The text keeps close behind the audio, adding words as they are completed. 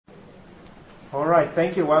All right,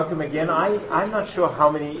 thank you. Welcome again. I'm not sure how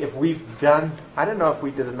many, if we've done, I don't know if we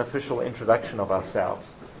did an official introduction of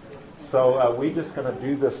ourselves. So we're just going to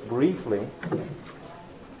do this briefly.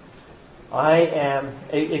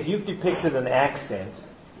 If you've depicted an accent,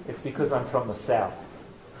 it's because I'm from the South.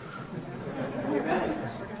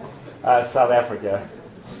 South Africa.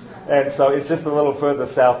 And so it's just a little further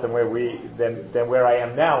south than where I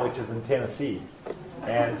am now, which is in Tennessee.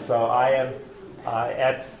 And so I am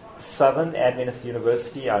at Southern Adventist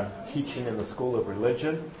University. I'm teaching in the School of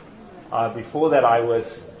Religion. Before that, I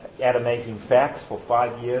was at Amazing Facts for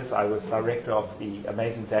 5 years. I was director of the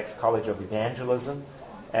Amazing Facts College of Evangelism,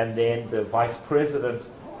 and then the vice president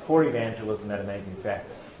for evangelism at Amazing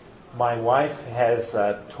Facts. My wife has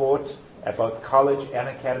taught at both college and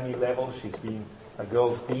academy level. She's been a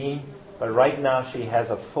girls' dean, but right now she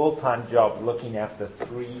has a full-time job looking after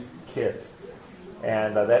 3 kids.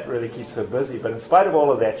 And that really keeps her busy. But in spite of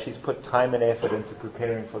all of that, she's put time and effort into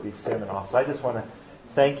preparing for these seminars. So I just want to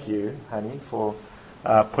thank you, honey, for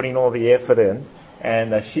putting all the effort in.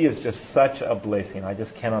 And she is just such a blessing. I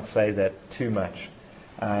just cannot say that too much.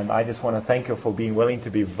 And I just want to thank her for being willing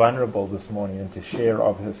to be vulnerable this morning and to share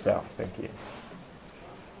of herself. Thank you.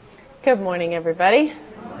 Good morning, everybody.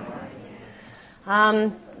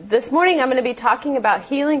 This morning I'm going to be talking about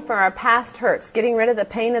healing from our past hurts, getting rid of the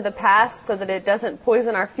pain of the past so that it doesn't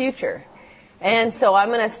poison our future. And so I'm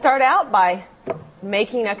going to start out by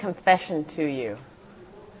making a confession to you.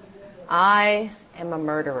 I am a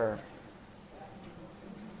murderer.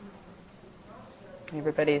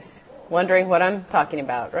 Everybody's wondering what I'm talking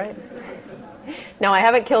about, right? No, I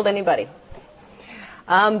haven't killed anybody.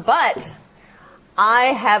 But I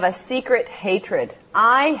have a secret hatred.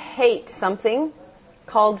 I hate something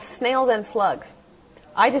called snails and slugs.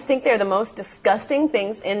 I just think they're the most disgusting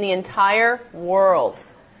things in the entire world.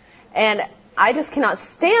 And I just cannot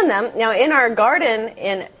stand them. Now, in our garden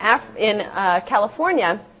in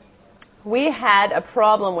California, we had a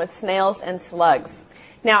problem with snails and slugs.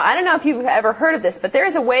 Now, I don't know if you've ever heard of this, but there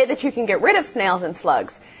is a way that you can get rid of snails and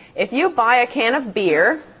slugs. If you buy a can of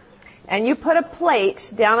beer and you put a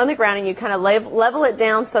plate down on the ground and you kind of level it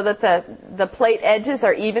down so that the plate edges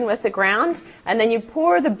are even with the ground, and then you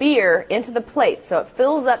pour the beer into the plate so it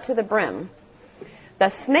fills up to the brim, the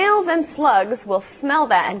snails and slugs will smell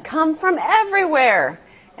that and come from everywhere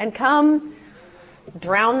and come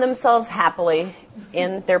drown themselves happily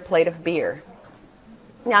in their plate of beer.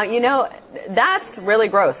 Now, you know, that's really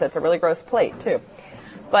gross. That's a really gross plate, too.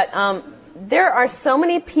 But there are so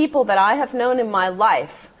many people that I have known in my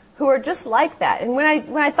life who are just like that. And when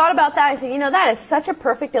I thought about that, I said, you know, that is such a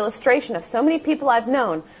perfect illustration of so many people I've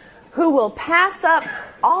known who will pass up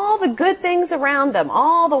all the good things around them,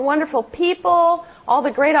 all the wonderful people, all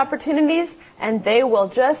the great opportunities, and they will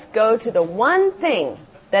just go to the one thing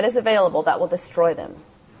that is available that will destroy them.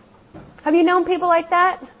 Have you known people like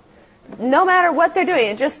that? No matter what they're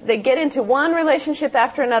doing, they get into one relationship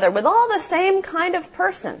after another with all the same kind of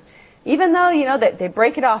person. Even though, you know, they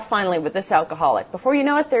break it off finally with this alcoholic. Before you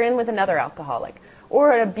know it, they're in with another alcoholic.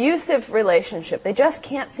 Or an abusive relationship. They just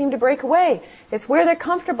can't seem to break away. It's where they're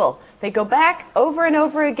comfortable. They go back over and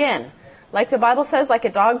over again. Like the Bible says, like a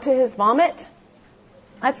dog to his vomit.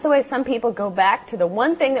 That's the way some people go back to the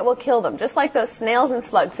one thing that will kill them. Just like those snails and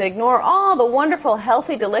slugs. They ignore all the wonderful,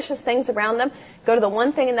 healthy, delicious things around them. Go to the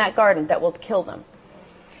one thing in that garden that will kill them.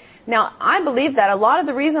 Now, I believe that a lot of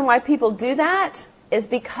the reason why people do that is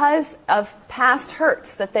because of past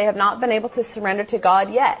hurts that they have not been able to surrender to God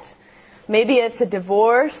yet. Maybe it's a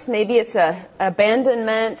divorce, maybe it's an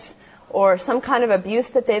abandonment, or some kind of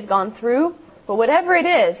abuse that they've gone through. But whatever it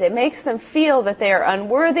is, it makes them feel that they are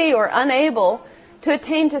unworthy or unable to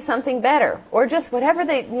attain to something better. Or just whatever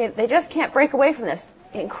they just can't break away from this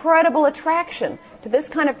incredible attraction to this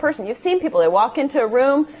kind of person. You've seen people, they walk into a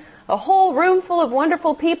room, a whole room full of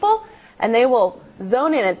wonderful people, and they will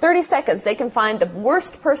zone in 30 seconds. They can find the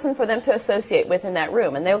worst person for them to associate with in that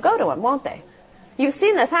room, and they'll go to him, won't they? You've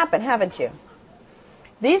seen this happen, haven't you?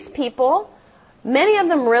 These people, many of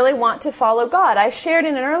them really want to follow God. I shared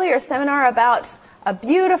in an earlier seminar about a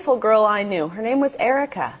beautiful girl I knew. Her name was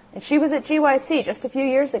Erica, and she was at GYC just a few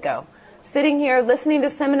years ago. Sitting here, listening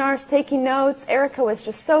to seminars, taking notes. Erica was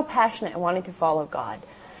just so passionate and wanting to follow God.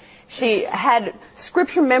 She had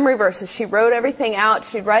scripture memory verses. She wrote everything out.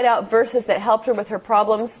 She'd write out verses that helped her with her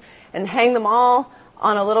problems and hang them all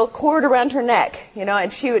on a little cord around her neck, you know,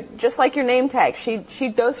 and she would, just like your name tag,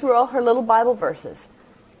 she'd go through all her little Bible verses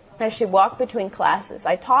as she walked between classes.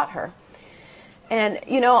 I taught her. And,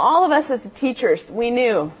 you know, all of us as the teachers, we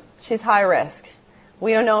knew she's high risk.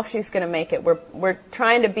 We don't know if she's going to make it. We're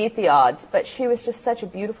trying to beat the odds, but she was just such a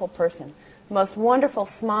beautiful person. most wonderful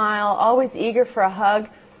smile, always eager for a hug,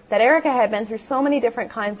 that Erica had been through so many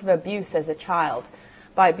different kinds of abuse as a child.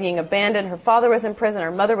 By being abandoned, her father was in prison,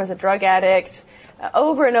 her mother was a drug addict.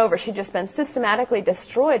 Over and over, she'd just been systematically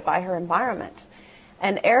destroyed by her environment.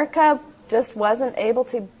 And Erica just wasn't able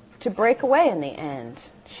to break away in the end.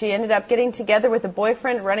 She ended up getting together with a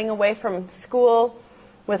boyfriend, running away from school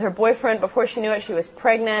with her boyfriend. Before she knew it, she was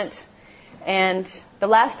pregnant. And the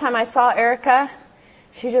last time I saw Erica,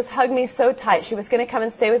 she just hugged me so tight. She was going to come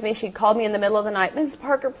and stay with me. She'd called me in the middle of the night, "Mrs.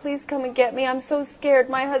 Parker, please come and get me. I'm so scared.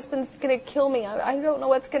 My husband's going to kill me. I don't know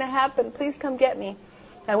what's going to happen. Please come get me."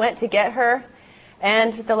 I went to get her.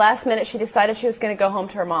 And at the last minute, she decided she was going to go home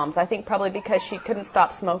to her mom's. I think probably because she couldn't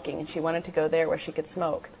stop smoking and she wanted to go there where she could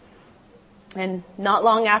smoke. And not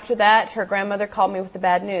long after that, her grandmother called me with the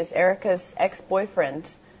bad news. Erica's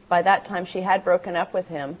ex-boyfriend, by that time she had broken up with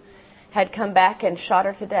him, had come back and shot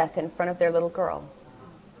her to death in front of their little girl,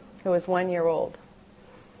 who was 1 year old.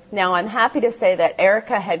 Now, I'm happy to say that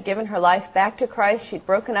Erica had given her life back to Christ. She'd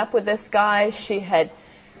broken up with this guy. She had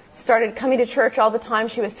started coming to church all the time.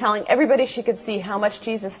 She was telling everybody she could see how much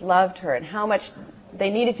Jesus loved her and how much they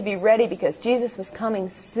needed to be ready because Jesus was coming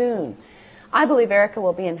soon. I believe Erica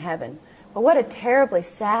will be in heaven. But what a terribly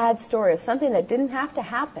sad story of something that didn't have to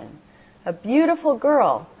happen. A beautiful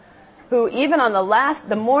girl who even on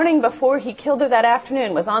the morning before he killed her that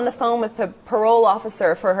afternoon, was on the phone with the parole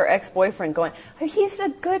officer for her ex-boyfriend going, "He's a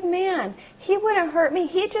good man. He wouldn't hurt me.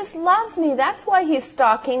 He just loves me. That's why he's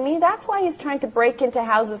stalking me. That's why he's trying to break into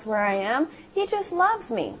houses where I am. He just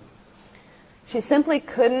loves me." She simply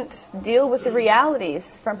couldn't deal with the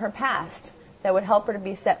realities from her past that would help her to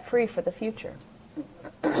be set free for the future.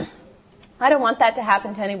 I don't want that to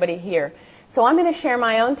happen to anybody here. So I'm going to share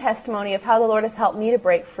my own testimony of how the Lord has helped me to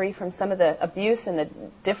break free from some of the abuse and the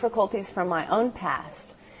difficulties from my own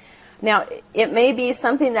past. Now, it may be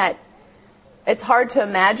something that it's hard to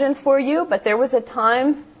imagine for you, but there was a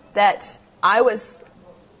time that I was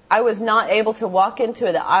not able to walk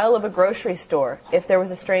into the aisle of a grocery store if there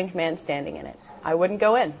was a strange man standing in it. I wouldn't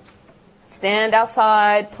go in. Stand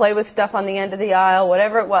outside, play with stuff on the end of the aisle,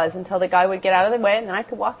 whatever it was, until the guy would get out of the way, and then I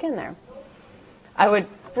could walk in there. I would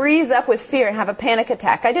freeze up with fear and have a panic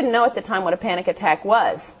attack. I didn't know at the time what a panic attack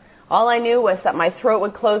was. All I knew was that my throat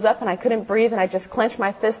would close up and I couldn't breathe, and I'd just clench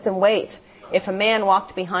my fist and wait if a man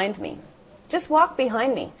walked behind me. Just walk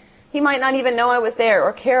behind me. He might not even know I was there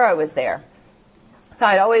or care I was there. So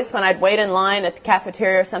I'd always, when I'd wait in line at the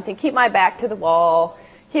cafeteria or something, keep my back to the wall,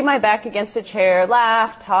 keep my back against a chair,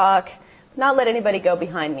 laugh, talk, not let anybody go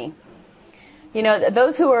behind me. You know,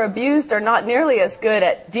 those who are abused are not nearly as good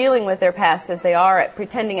at dealing with their past as they are at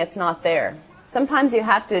pretending it's not there. Sometimes you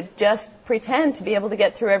have to just pretend to be able to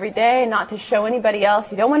get through every day, not to show anybody else.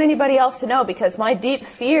 You don't want anybody else to know, because my deep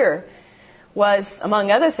fear was, among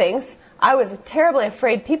other things, I was terribly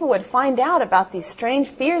afraid people would find out about these strange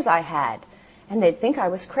fears I had, and they'd think I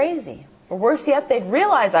was crazy. Or worse yet, they'd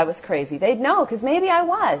realize I was crazy. They'd know, because maybe I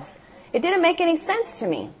was. It didn't make any sense to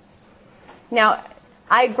me. Now,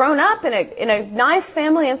 I had grown up in a nice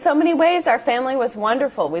family in so many ways. Our family was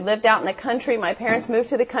wonderful. We lived out in the country. My parents moved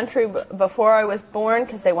to the country before I was born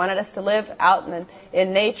because they wanted us to live out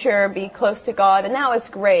in nature, be close to God, and that was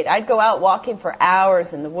great. I'd go out walking for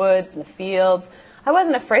hours in the woods and the fields. I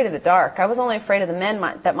wasn't afraid of the dark. I was only afraid of the men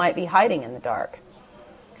that might be hiding in the dark.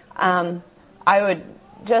 I would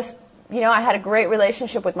just, I had a great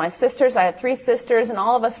relationship with my sisters. I had 3 sisters, and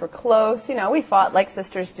all of us were close. We fought like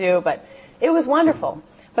sisters do, but it was wonderful.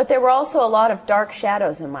 But there were also a lot of dark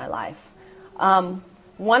shadows in my life.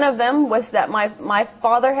 One of them was that my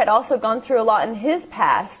father had also gone through a lot in his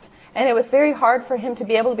past, and it was very hard for him to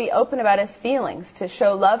be able to be open about his feelings, to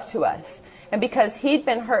show love to us. And because he'd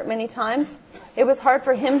been hurt many times, it was hard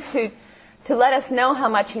for him to let us know how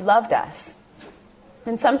much he loved us.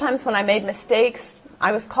 And sometimes when I made mistakes,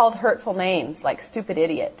 I was called hurtful names, like stupid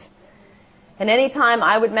idiot. And any time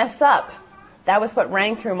I would mess up, that was what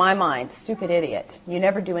rang through my mind. Stupid idiot. You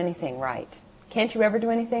never do anything right. Can't you ever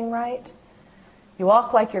do anything right? You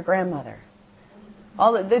walk like your grandmother.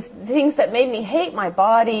 All the things that made me hate my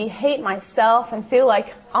body, hate myself, and feel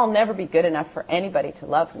like I'll never be good enough for anybody to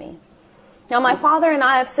love me. Now, my father and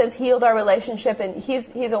I have since healed our relationship, and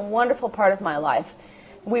he's a wonderful part of my life.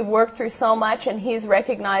 We've worked through so much, and he's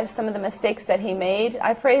recognized some of the mistakes that he made.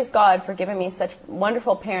 I praise God for giving me such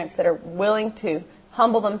wonderful parents that are willing to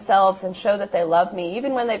humble themselves and show that they love me,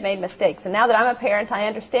 even when they've made mistakes. And now that I'm a parent, I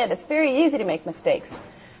understand it's very easy to make mistakes,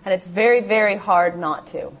 and it's very, very hard not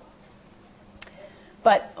to.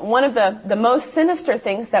 But one of the most sinister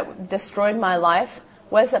things that destroyed my life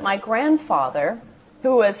was that my grandfather,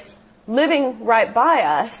 who was living right by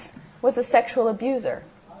us, was a sexual abuser.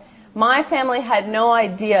 My family had no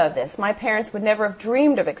idea of this. My parents would never have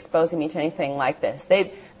dreamed of exposing me to anything like this.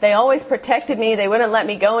 They always protected me. They wouldn't let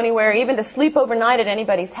me go anywhere, even to sleep overnight at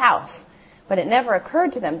anybody's house. But it never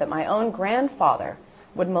occurred to them that my own grandfather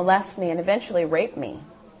would molest me and eventually rape me.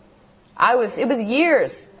 It was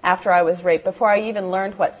years after I was raped before I even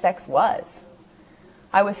learned what sex was.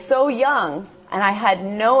 I was so young, and I had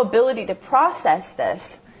no ability to process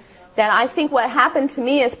this, that I think what happened to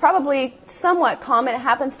me is probably somewhat common. It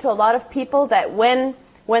happens to a lot of people that when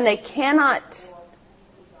they cannot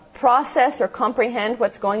process or comprehend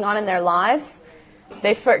what's going on in their lives,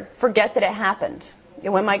 they forget that it happened.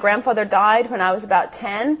 When my grandfather died when I was about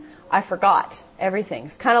 10, I forgot everything.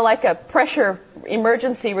 It's kind of like a pressure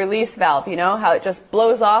emergency release valve, you know, how it just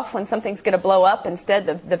blows off when something's going to blow up. Instead,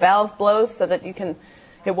 the valve blows so that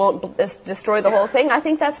it won't destroy the whole thing. I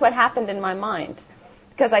think that's what happened in my mind.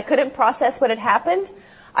 Because I couldn't process what had happened,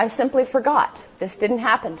 I simply forgot. This didn't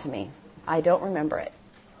happen to me. I don't remember it.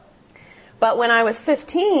 But when I was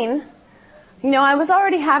 15, I was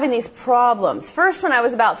already having these problems. First, when I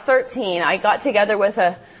was about 13, I got together with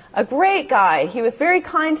a great guy. He was very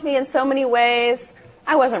kind to me in so many ways.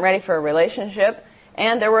 I wasn't ready for a relationship.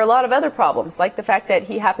 And there were a lot of other problems, like the fact that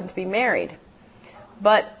he happened to be married.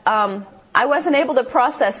 But I wasn't able to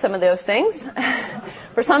process some of those things.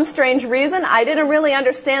 For some strange reason, I didn't really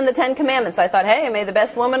understand the 10 Commandments. I thought, hey, may the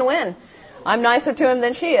best woman win. I'm nicer to him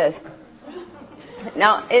than she is.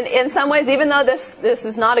 Now, in some ways, even though this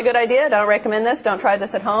is not a good idea, don't recommend this, don't try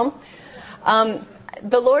this at home,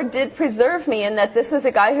 the Lord did preserve me in that this was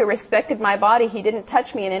a guy who respected my body. He didn't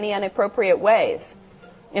touch me in any inappropriate ways.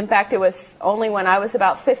 In fact, it was only when I was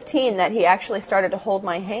about 15 that he actually started to hold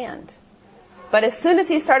my hand. But as soon as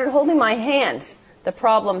he started holding my hand, the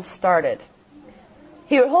problem started.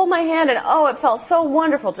 He would hold my hand and, it felt so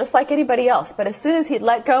wonderful, just like anybody else. But as soon as he'd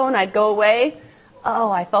let go and I'd go away,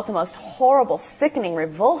 I felt the most horrible, sickening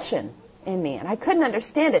revulsion in me. And I couldn't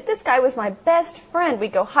understand it. This guy was my best friend.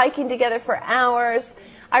 We'd go hiking together for hours.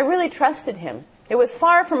 I really trusted him. It was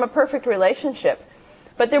far from a perfect relationship.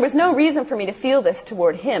 But there was no reason for me to feel this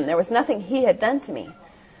toward him. There was nothing he had done to me.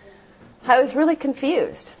 I was really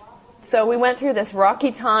confused. So we went through this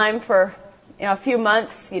rocky time for a few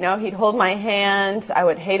months. He'd hold my hand. I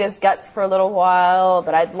would hate his guts for a little while,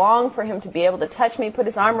 but I'd long for him to be able to touch me, put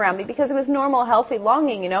his arm around me, because it was normal, healthy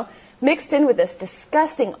longing, mixed in with this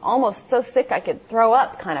disgusting, almost so sick I could throw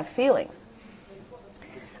up kind of feeling.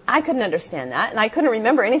 I couldn't understand that, and I couldn't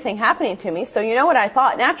remember anything happening to me, so you know what I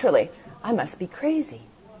thought naturally? I must be crazy.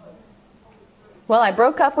 Well, I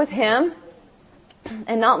broke up with him.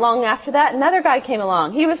 And not long after that, another guy came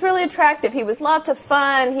along. He was really attractive. He was lots of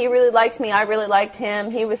fun. He really liked me. I really liked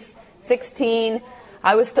him. He was 16.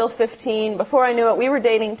 I was still 15. Before I knew it, we were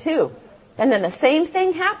dating too. And then the same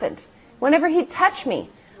thing happened. Whenever he'd touch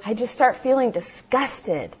me, I'd just start feeling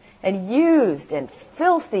disgusted and used and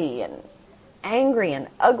filthy and angry and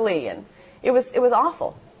ugly. And it was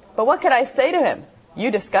awful. But what could I say to him?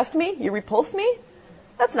 You disgust me? You repulse me?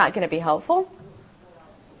 That's not going to be helpful.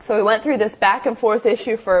 So we went through this back and forth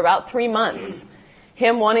issue for about 3 months.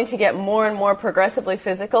 Him wanting to get more and more progressively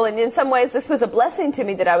physical. And in some ways, this was a blessing to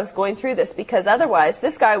me that I was going through this, because otherwise,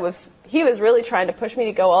 this guy was really trying to push me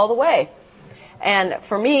to go all the way. And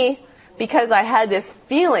for me, because I had this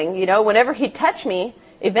feeling, whenever he'd touch me,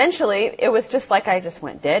 eventually, it was just like I just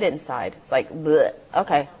went dead inside. It's like, bleh,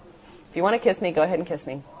 okay, if you want to kiss me, go ahead and kiss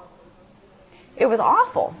me. It was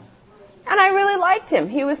awful. And I really liked him.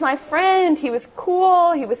 He was my friend. He was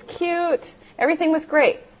cool. He was cute. Everything was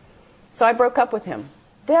great. So I broke up with him.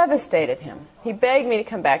 Devastated him. He begged me to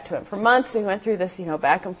come back to him. For months we went through this,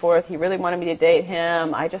 back and forth. He really wanted me to date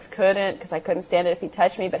him. I just couldn't, because I couldn't stand it if he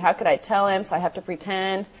touched me. But how could I tell him? So I have to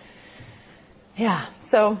pretend. Yeah.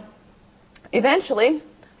 So eventually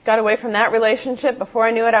got away from that relationship. Before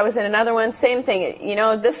I knew it, I was in another one. Same thing.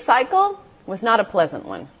 This cycle was not a pleasant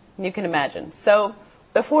one. You can imagine. So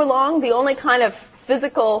before long, the only kind of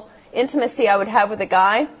physical intimacy I would have with a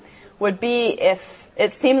guy would be if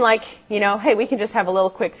it seemed like, hey, we can just have a little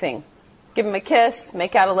quick thing. Give him a kiss,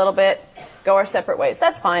 make out a little bit, go our separate ways.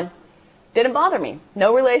 That's fine. Didn't bother me.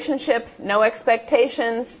 No relationship, no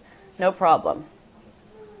expectations, no problem.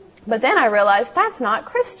 But then I realized that's not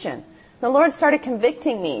Christian. The Lord started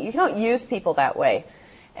convicting me. You don't use people that way.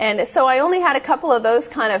 And so I only had a couple of those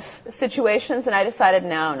kind of situations, and I decided,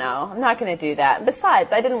 no, I'm not going to do that.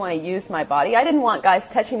 Besides, I didn't want to use my body. I didn't want guys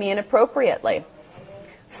touching me inappropriately.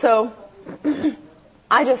 So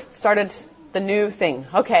I just started the new thing.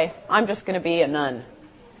 Okay, I'm just going to be a nun.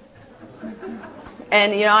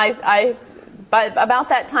 And, by about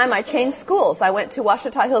that time, I changed schools. I went to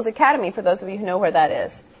Ouachita Hills Academy, for those of you who know where that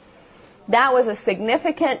is. that was a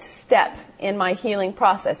significant step in my healing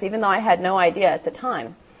process, even though I had no idea at the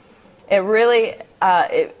time. It really,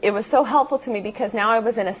 it was so helpful to me because now I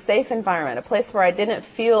was in a safe environment, a place where I didn't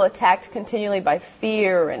feel attacked continually by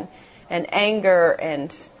fear and anger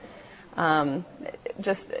and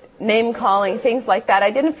just name-calling, things like that.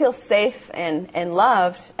 I didn't feel safe and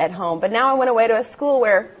loved at home. But now I went away to a school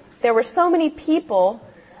where there were so many people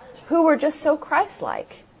who were just so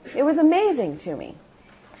Christ-like. It was amazing to me.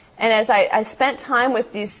 And as I spent time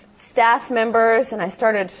with these staff members and I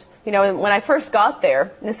started, when I first got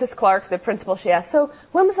there, Mrs. Clark, the principal, she asked, "So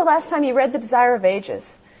when was the last time you read The Desire of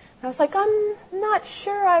Ages?" And I was like, "I'm not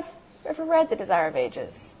sure I've ever read The Desire of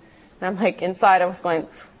Ages." And I'm like, inside I was going,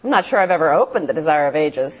 "I'm not sure I've ever opened The Desire of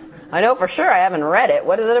Ages. I know for sure I haven't read it.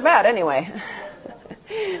 What is it about anyway?"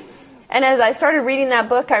 And as I started reading that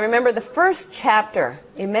book, I remember the first chapter,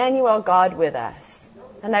 Emmanuel, God with Us.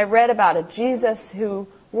 And I read about a Jesus who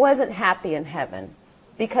wasn't happy in heaven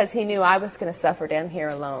because he knew I was going to suffer down here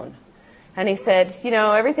alone. And he said,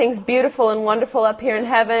 everything's beautiful and wonderful up here in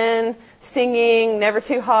heaven, singing, never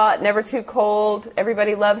too hot, never too cold,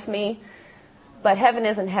 everybody loves me. But heaven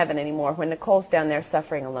isn't heaven anymore when Nicole's down there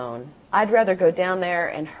suffering alone. I'd rather go down there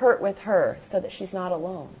and hurt with her so that she's not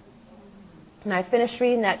alone. And I finished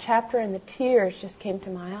reading that chapter and the tears just came to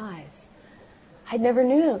my eyes. I never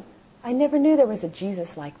knew there was a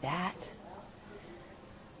Jesus like that.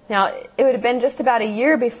 Now, it would have been just about a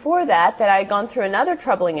year before that I had gone through another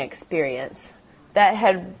troubling experience that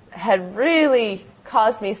had really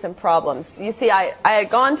caused me some problems. You see, I had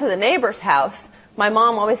gone to the neighbor's house. My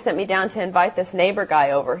mom always sent me down to invite this neighbor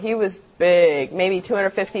guy over. He was big, maybe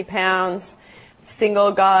 250 pounds,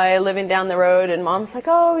 single guy living down the road. And Mom's like,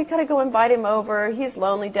 "Oh, we got to go invite him over. He's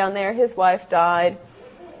lonely down there. His wife died."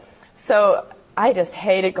 So I just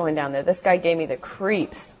hated going down there. This guy gave me the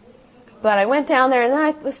creeps. But I went down there and then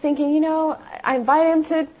I was thinking, I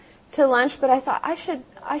invited him to lunch, but I thought I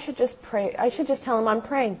should just pray. I should just tell him I'm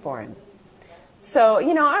praying for him. So,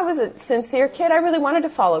 I was a sincere kid. I really wanted to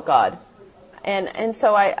follow God. And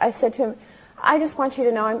so I said to him, "I just want you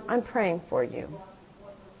to know I'm praying for you."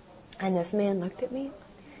 And this man looked at me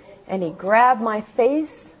and he grabbed my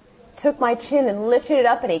face, took my chin and lifted it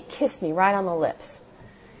up and he kissed me right on the lips.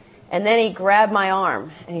 And then he grabbed my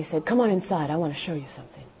arm and he said, "Come on inside. I want to show you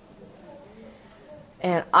something."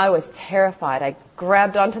 And I was terrified. I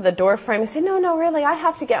grabbed onto the door frame and said, No, really, I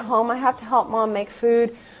have to get home. I have to help Mom make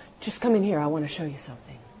food. Just come in here. I want to show you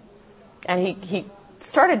something. And he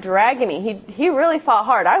started dragging me. He really fought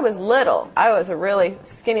hard. I was little. I was a really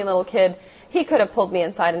skinny little kid. He could have pulled me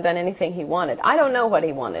inside and done anything he wanted. I don't know what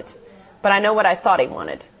he wanted, but I know what I thought he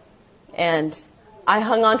wanted. And I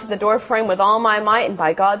hung onto the door frame with all my might, and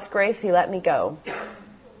by God's grace, he let me go.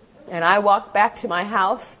 And I walked back to my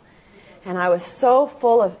house, and I was so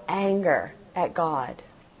full of anger at God.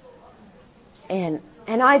 And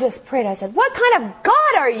I just prayed. I said, "What kind of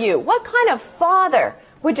God are you? What kind of father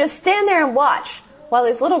would just stand there and watch while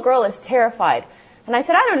his little girl is terrified?" And I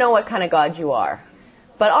said, "I don't know what kind of God you are.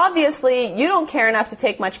 But obviously, you don't care enough to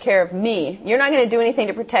take much care of me. You're not going to do anything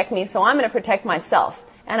to protect me, so I'm going to protect myself."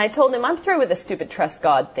 And I told him, "I'm through with this stupid trust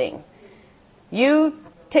God thing. You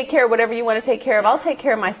take care of whatever you want to take care of. I'll take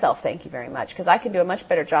care of myself, thank you very much, because I can do a much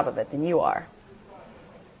better job of it than you are."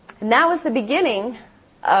 And that was the beginning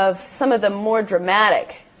of some of the more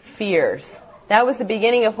dramatic fears. That was the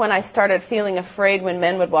beginning of when I started feeling afraid when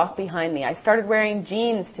men would walk behind me. I started wearing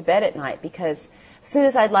jeans to bed at night because as soon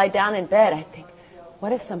as I'd lie down in bed, I'd think,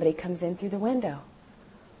 what if somebody comes in through the window?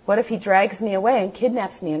 What if he drags me away and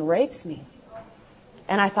kidnaps me and rapes me?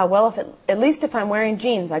 And I thought, well, at least if I'm wearing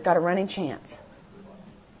jeans, I've got a running chance.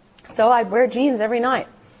 So I'd wear jeans every night.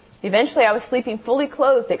 Eventually, I was sleeping fully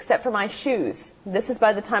clothed except for my shoes. This is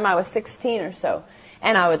by the time I was 16 or so.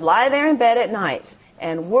 And I would lie there in bed at night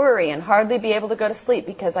and worry and hardly be able to go to sleep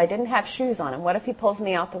because I didn't have shoes on. And what if he pulls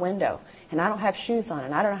me out the window and I don't have shoes on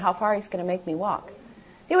and I don't know how far he's going to make me walk?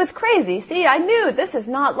 It was crazy. See, I knew this is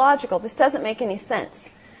not logical. This doesn't make any sense.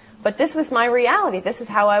 But this was my reality. This is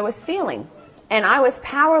how I was feeling. And I was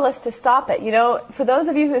powerless to stop it. For those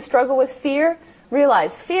of you who struggle with fear,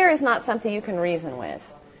 realize fear is not something you can reason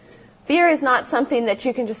with. Fear is not something that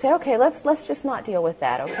you can just say, okay, let's just not deal with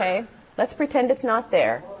that, okay? Let's pretend it's not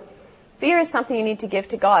there. Fear is something you need to give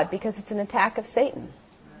to God because it's an attack of Satan.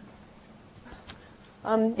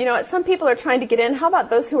 Some people are trying to get in. How about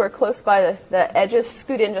those who are close by the edges?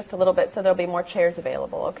 Scoot in just a little bit so there'll be more chairs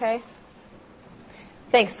available, okay?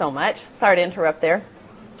 Thanks so much. Sorry to interrupt there.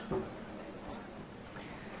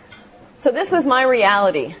 So this was my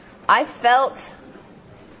reality. I felt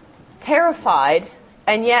terrified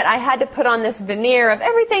And yet I had to put on this veneer of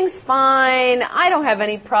everything's fine, I don't have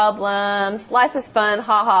any problems, life is fun,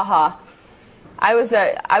 ha ha ha. I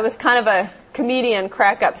was kind of a comedian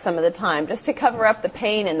crack up some of the time, just to cover up the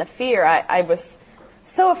pain and the fear. I was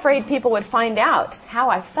so afraid people would find out how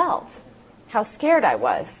I felt, how scared I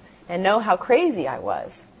was, and know how crazy I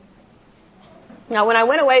was. Now, when I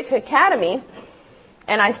went away to Academy,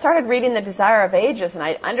 and I started reading The Desire of Ages, and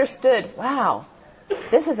I understood, wow,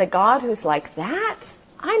 this is a God who's like that?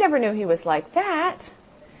 I never knew he was like that.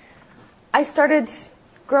 I started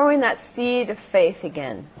growing that seed of faith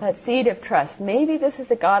again, that seed of trust. Maybe this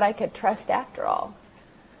is a God I could trust after all.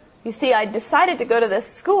 You see, I decided to go to this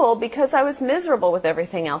school because I was miserable with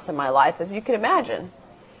everything else in my life, as you can imagine.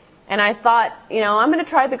 And I thought, I'm going to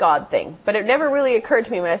try the God thing. But it never really occurred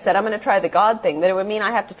to me when I said I'm going to try the God thing that it would mean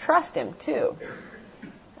I have to trust him too.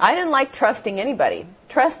 I didn't like trusting anybody.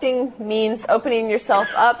 Trusting means opening yourself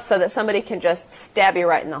up so that somebody can just stab you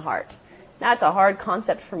right in the heart. That's a hard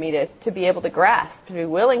concept for me to be able to grasp, to be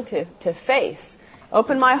willing to face.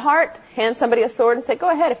 Open my heart, hand somebody a sword and say, go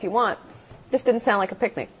ahead if you want. Just didn't sound like a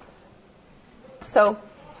picnic. So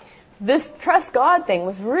this trust God thing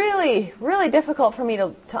was really, really difficult for me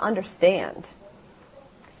to understand.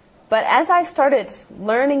 But as I started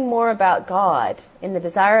learning more about God in The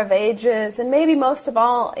Desire of Ages, and maybe most of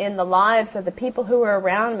all in the lives of the people who were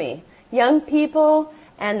around me, young people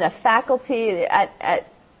and the faculty at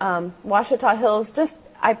Washita Hills,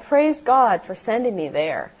 I praised God for sending me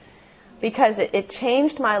there, because it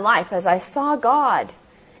changed my life as I saw God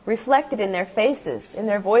reflected in their faces, in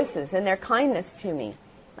their voices, in their kindness to me.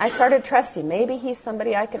 I started trusting. Maybe he's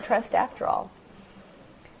somebody I could trust after all.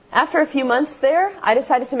 After a few months there, I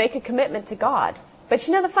decided to make a commitment to God. But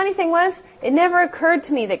the funny thing was, it never occurred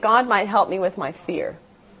to me that God might help me with my fear.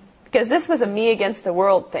 Because this was a me against the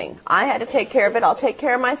world thing. I had to take care of it. I'll take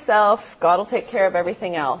care of myself. God will take care of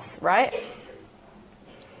everything else, right?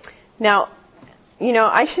 Now,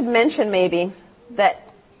 I should mention maybe that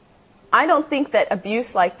I don't think that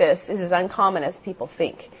abuse like this is as uncommon as people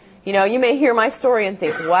think. You may hear my story and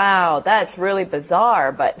think, wow, that's really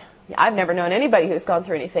bizarre, but I've never known anybody who's gone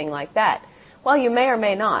through anything like that. Well, you may or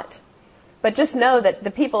may not. But just know that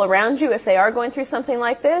the people around you, if they are going through something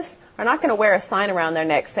like this, are not going to wear a sign around their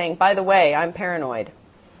neck saying, by the way, I'm paranoid.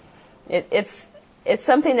 It's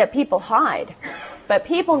something that people hide. But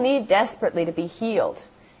people need desperately to be healed.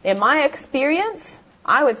 In my experience,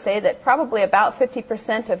 I would say that probably about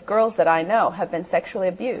 50% of girls that I know have been sexually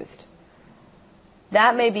abused.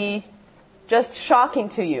 That may be just shocking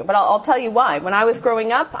to you, but I'll tell you why. When I was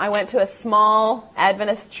growing up, I went to a small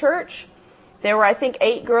Adventist church. There were, I think,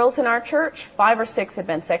 8 girls in our church. 5 or 6 had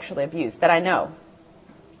been sexually abused, that I know.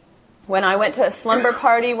 When I went to a slumber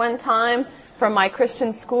party one time from my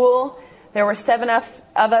Christian school, there were 7 of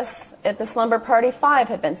us at the slumber party. 5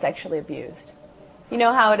 had been sexually abused. You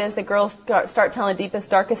know how it is that girls start telling deepest,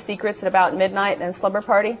 darkest secrets at about midnight in a slumber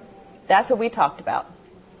party? That's what we talked about.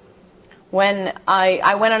 When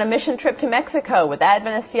I went on a mission trip to Mexico with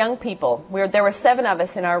Adventist young people, there were 7 of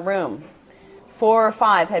us in our room. 4 or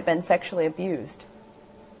 5 had been sexually abused.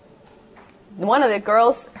 One of the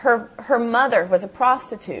girls, her mother was a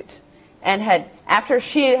prostitute, and after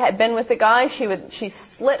she had been with the guy, she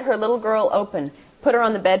slit her little girl open, put her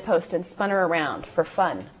on the bedpost, and spun her around for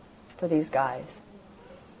fun for these guys.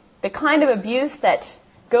 The kind of abuse that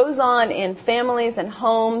goes on in families and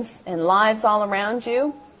homes and lives all around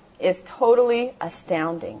you is totally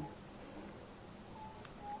astounding.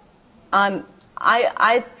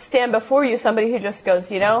 I stand before you somebody who just goes,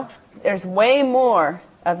 there's way more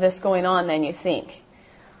of this going on than you think.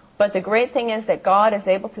 But the great thing is that God is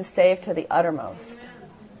able to save to the uttermost.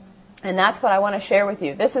 And that's what I want to share with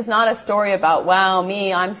you. This is not a story about, wow,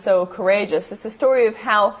 me, I'm so courageous. It's a story of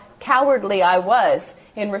how cowardly I was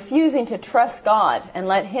in refusing to trust God and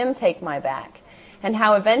let Him take my back. And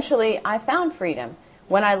how eventually I found freedom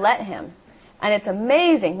when I let Him. And it's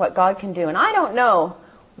amazing what God can do. And I don't know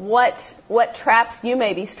what traps you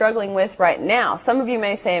may be struggling with right now. Some of you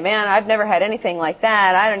may say, man, I've never had anything like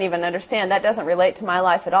that. I don't even understand. That doesn't relate to my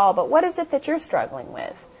life at all. But what is it that you're struggling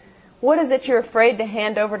with? What is it you're afraid to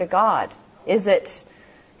hand over to God? Is it,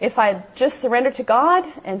 if I just surrender to God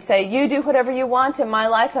and say, you do whatever you want in my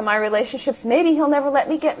life and my relationships, maybe He'll never let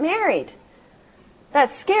me get married?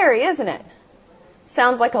 That's scary, isn't it?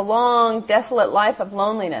 Sounds like a long, desolate life of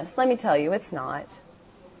loneliness. Let me tell you, it's not.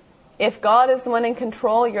 If God is the one in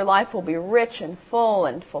control, your life will be rich and full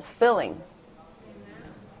and fulfilling.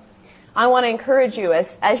 I want to encourage you,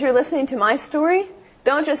 as you're listening to my story,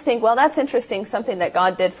 don't just think, well, that's interesting, something that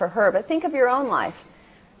God did for her, but think of your own life.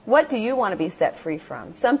 What do you want to be set free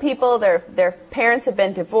from? Some people, their parents have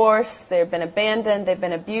been divorced, they've been abandoned, they've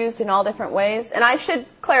been abused in all different ways. And I should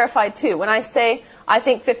clarify too, when I say I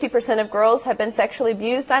think 50% of girls have been sexually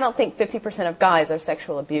abused, I don't think 50% of guys are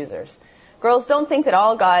sexual abusers. Girls, don't think that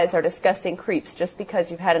all guys are disgusting creeps just because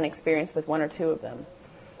you've had an experience with one or two of them.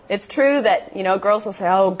 It's true that, girls will say,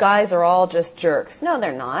 oh, guys are all just jerks. No,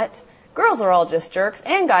 they're not. Girls are all just jerks,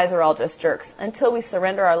 and guys are all just jerks, until we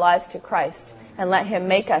surrender our lives to Christ and let Him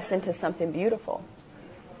make us into something beautiful.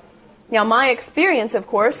 Now, my experience, of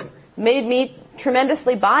course, made me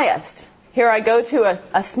tremendously biased. Here I go to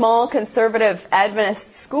a small conservative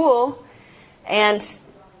Adventist school, and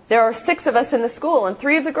there are 6 of us in the school, and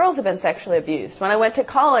 3 of the girls have been sexually abused. When I went to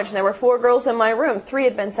college, and there were 4 girls in my room, 3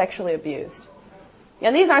 had been sexually abused.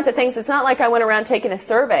 And these aren't the things, it's not like I went around taking a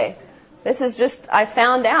survey. This is just, I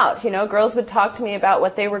found out, girls would talk to me about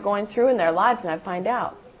what they were going through in their lives, and I'd find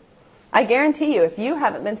out. I guarantee you, if you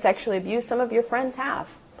haven't been sexually abused, some of your friends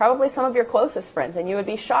have. Probably some of your closest friends, and you would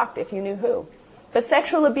be shocked if you knew who. But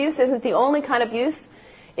sexual abuse isn't the only kind of abuse.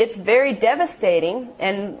 It's very devastating.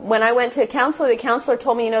 And when I went to a counselor, the counselor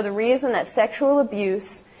told me, the reason that sexual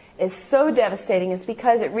abuse is so devastating is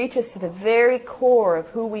because it reaches to the very core of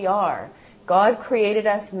who we are. God created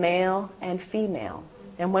us male and female.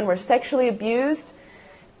 And when we're sexually abused,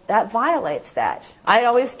 that violates that. I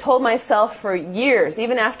always told myself for years,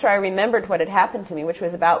 even after I remembered what had happened to me, which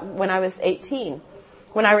was about when I was 18,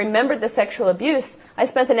 when I remembered the sexual abuse, I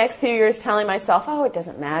spent the next few years telling myself, oh, it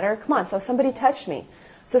doesn't matter. Come on, so somebody touched me.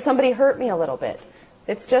 So somebody hurt me a little bit.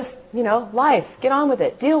 It's just, life. Get on with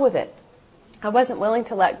it. Deal with it. I wasn't willing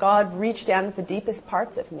to let God reach down to the deepest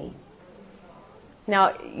parts of me.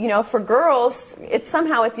 Now, for girls,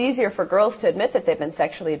 it's easier for girls to admit that they've been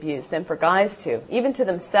sexually abused than for guys to, even to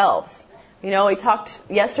themselves. We talked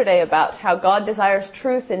yesterday about how God desires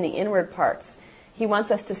truth in the inward parts. He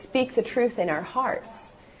wants us to speak the truth in our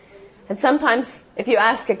hearts. And sometimes, if you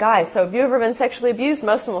ask a guy, so have you ever been sexually abused?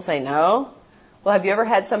 Most of them will say, no. Well, have you ever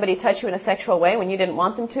had somebody touch you in a sexual way when you didn't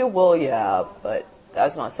want them to? Well, yeah, but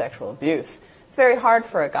that's not sexual abuse. It's very hard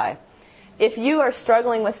for a guy. If you are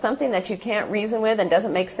struggling with something that you can't reason with and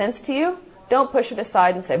doesn't make sense to you, don't push it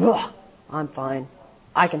aside and say, I'm fine.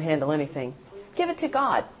 I can handle anything. Give it to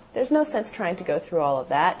God. There's no sense trying to go through all of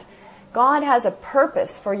that. God has a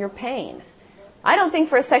purpose for your pain. I don't think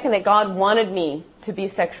for a second that God wanted me to be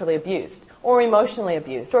sexually abused or emotionally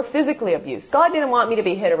abused or physically abused. God didn't want me to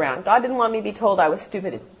be hit around. God didn't want me to be told I was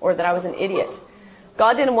stupid or that I was an idiot.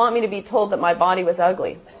 God didn't want me to be told that my body was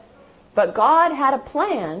ugly. But God had a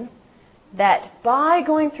plan that by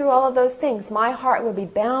going through all of those things, my heart would be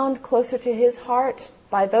bound closer to His heart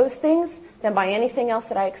by those things than by anything else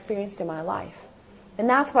that I experienced in my life. And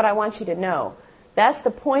that's what I want you to know. That's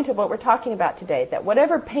the point of what we're talking about today, that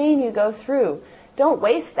whatever pain you go through, don't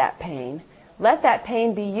waste that pain. Let that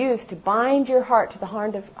pain be used to bind your heart to the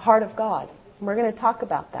heart of God. And we're going to talk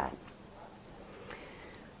about that.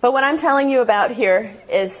 But what I'm telling you about here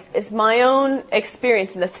is my own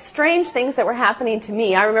experience and the strange things that were happening to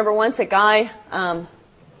me. I remember once a guy,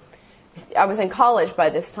 I was in college by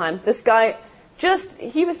this time. This guy,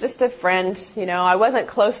 he was just a friend, I wasn't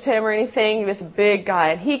close to him or anything. He was a big guy.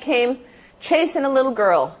 And he came chasing a little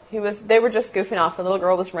girl. They were just goofing off. The little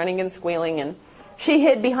girl was running and squealing, and she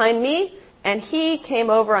hid behind me, and he came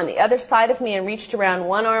over on the other side of me and reached around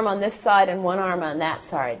one arm on this side and one arm on that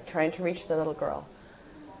side, trying to reach the little girl.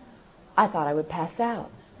 I thought I would pass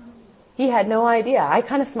out. He had no idea. I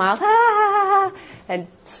kind of smiled, and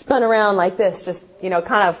spun around like this, just,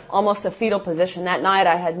 kind of almost a fetal position. That night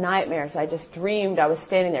I had nightmares. I just dreamed I was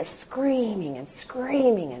standing there screaming and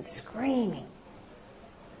screaming and screaming.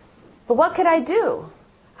 But what could I do?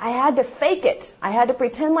 I had to fake it. I had to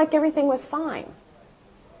pretend like everything was fine.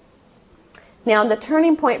 Now, the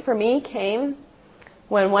turning point for me came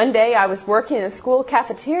when one day I was working in a school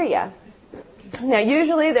cafeteria. Now,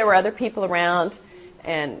 usually there were other people around,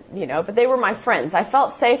 and but they were my friends. I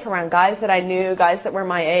felt safe around guys that I knew, guys that were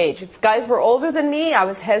my age. If guys were older than me, I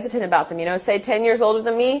was hesitant about them. Say 10 years older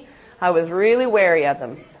than me, I was really wary of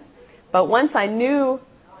them. But once I knew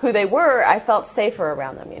who they were, I felt safer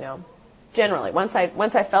around them, Generally, once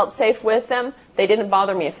I felt safe with them, they didn't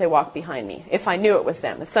bother me if they walked behind me. If I knew it was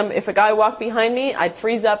them, if a guy walked behind me, I'd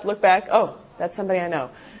freeze up, look back. Oh, that's somebody I know.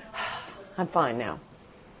 I'm fine now.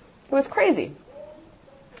 It was crazy.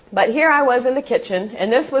 But here I was in the kitchen,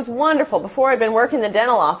 and this was wonderful. Before I'd been working in the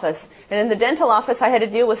dental office, and in the dental office I had to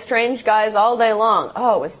deal with strange guys all day long.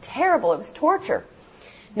 Oh, it was terrible. It was torture.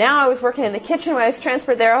 Now I was working in the kitchen. When I was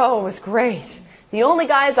transferred there, it was great. The only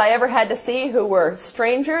guys I ever had to see who were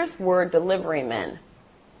strangers were delivery men.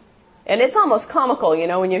 And it's almost comical,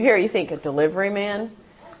 when you hear, you think, a delivery man?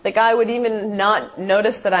 the guy would even not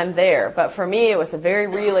notice that I'm there. But for me, it was a very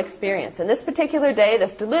real experience. And this particular day,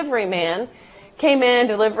 this delivery man came in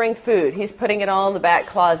delivering food. He's putting it all in the back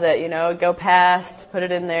closet, go past, put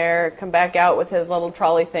it in there, come back out with his little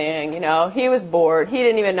trolley thing, He was bored. He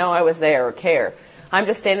didn't even know I was there or care. I'm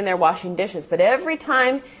just standing there washing dishes. But every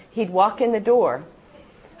time he'd walk in the door,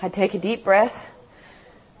 I'd take a deep breath,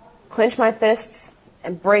 clench my fists,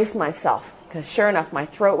 and brace myself. Because sure enough, my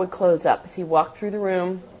throat would close up as he walked through the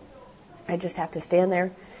room. I'd just have to stand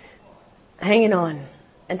there, hanging on,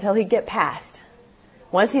 until he'd get past.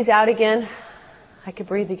 Once he's out again, I could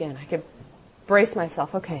breathe again. I could brace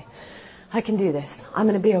myself. Okay, I can do this. I'm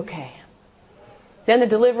going to be okay. Then the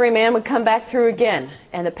delivery man would come back through again,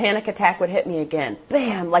 and the panic attack would hit me again.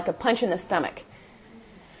 Bam, like a punch in the stomach.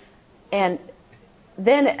 And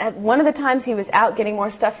then at one of the times he was out getting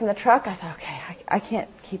more stuff from the truck, I thought, okay, I can't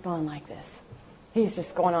keep on like this. He's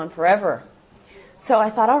just going on forever. So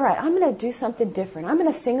I thought, all right, I'm going to do something different. I'm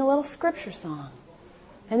going to sing a little scripture song.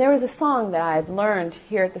 And there was a song that I had learned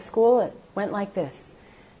here at the school. It went like this.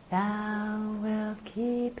 Thou wilt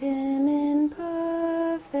keep him in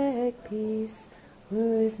perfect peace,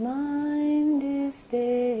 whose mind is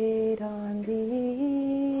stayed on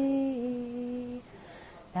thee.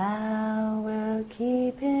 Thou wilt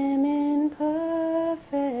keep him in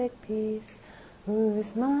perfect peace,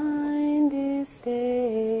 whose mind is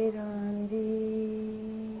stayed on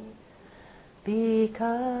thee.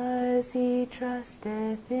 Because he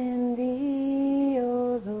trusteth in thee,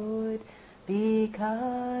 O Lord,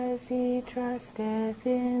 because he trusteth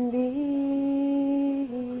in thee,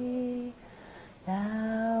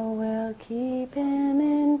 thou wilt keep him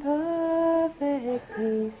in perfect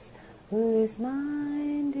peace, whose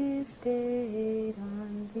mind is stayed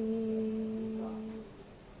on thee.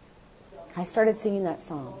 I started singing that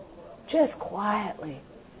song, just quietly.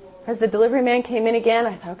 As the delivery man came in again,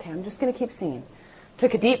 I thought, okay, I'm just going to keep singing.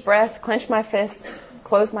 Took a deep breath, clenched my fists,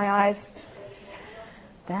 closed my eyes.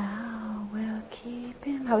 Thou wilt keep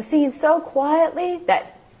him. I was singing so quietly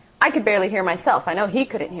that I could barely hear myself. I know he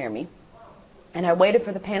couldn't hear me. And I waited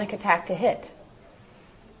for the panic attack to hit.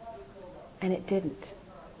 And it didn't.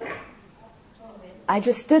 I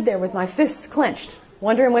just stood there with my fists clenched,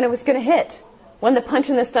 wondering when it was going to hit, when the punch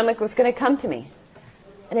in the stomach was going to come to me.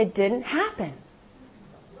 And it didn't happen.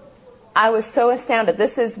 I was so astounded.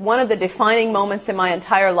 This is one of the defining moments in my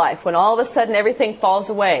entire life, when all of a sudden everything falls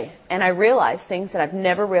away and I realize things that I've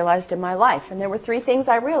never realized in my life. And there were 3 things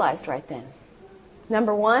I realized right then.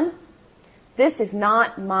 Number 1, this is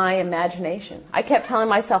not my imagination. I kept telling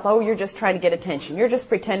myself, oh, you're just trying to get attention. You're just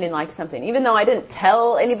pretending like something. Even though I didn't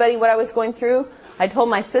tell anybody what I was going through, I told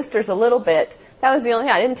my sisters a little bit. That was the only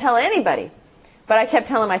thing. I didn't tell anybody. But I kept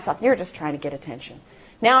telling myself, you're just trying to get attention.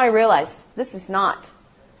 Now I realize this is not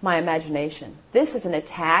my imagination. This is an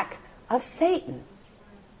attack of Satan.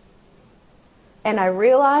 And I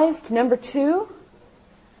realized, number 2,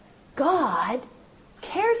 God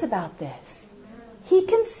cares about this. He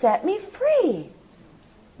can set me free.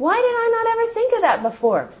 Why did I not ever think of that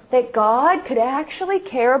before? That God could actually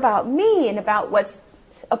care about me and about what's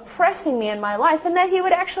oppressing me in my life, and that He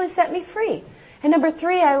would actually set me free. And number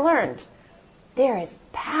 3, I learned there is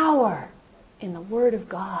power in the Word of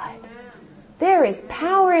God. There is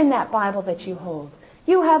power in that Bible that you hold.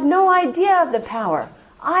 You have no idea of the power.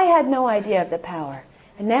 I had no idea of the power.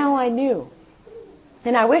 And now I knew.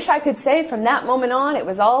 And I wish I could say from that moment on, it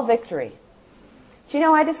was all victory. Do you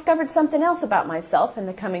know, I discovered something else about myself in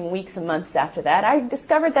the coming weeks and months after that. I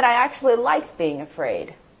discovered that I actually liked being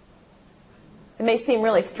afraid. It may seem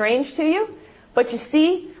really strange to you, but you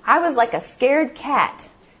see, I was like a scared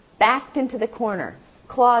cat, backed into the corner,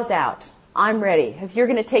 claws out. I'm ready. If you're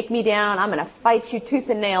going to take me down, I'm going to fight you tooth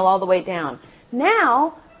and nail all the way down.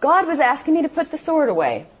 Now, God was asking me to put the sword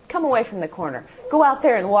away. Come away from the corner. Go out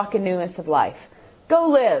there and walk in newness of life. Go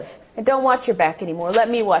live. And don't watch your back anymore. Let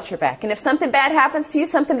me watch your back. And if something bad happens to you,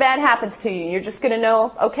 something bad happens to you. You're just going to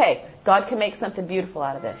know, okay, God can make something beautiful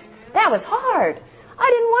out of this. That was hard. I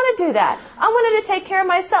didn't want to do that. I wanted to take care of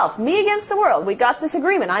myself. Me against the world. We got this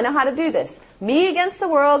agreement. I know how to do this. Me against the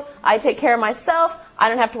world. I take care of myself. I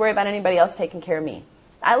don't have to worry about anybody else taking care of me.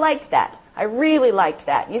 I liked that. I really liked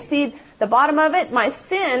that. You see, the bottom of it, my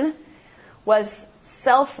sin was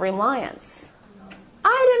self-reliance.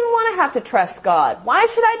 I didn't want to have to trust God. Why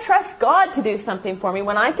should I trust God to do something for me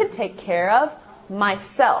when I can take care of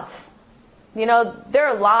myself? You know, there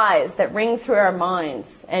are lies that ring through our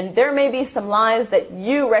minds, and there may be some lies that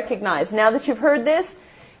you recognize. Now that you've heard this,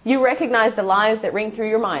 you recognize the lies that ring through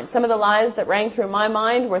your mind. Some of the lies that rang through my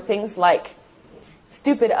mind were things like,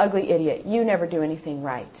 stupid, ugly idiot, you never do anything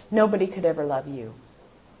right. Nobody could ever love you.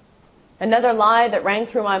 Another lie that rang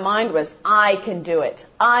through my mind was, I can do it.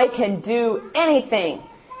 I can do anything.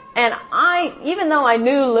 And even though I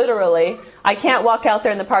knew literally, I can't walk out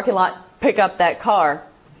there in the parking lot, pick up that car,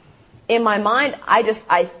 in my mind, I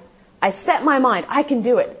set my mind, I can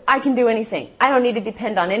do it. I can do anything. I don't need to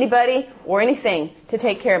depend on anybody or anything to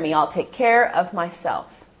take care of me. I'll take care of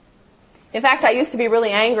myself. In fact, I used to be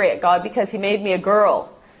really angry at God because He made me a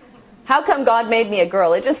girl. How come God made me a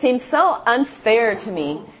girl? It just seemed so unfair to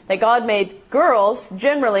me that God made girls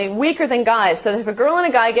generally weaker than guys. So if a girl and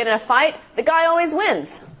a guy get in a fight, the guy always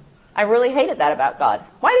wins. I really hated that about God.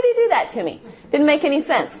 Why did He do that to me? Didn't make any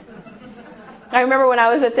sense. I remember when I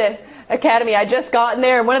was at the academy, I just gotten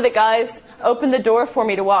there and one of the guys opened the door for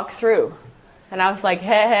me to walk through. And I was like,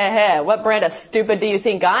 hey, what brand of stupid do you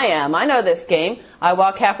think I am? I know this game. I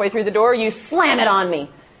walk halfway through the door, you slam it on me.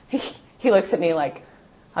 He looks at me like,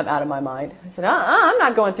 I'm out of my mind. I said, I'm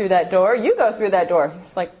not going through that door. You go through that door.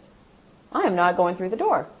 He's like, I am not going through the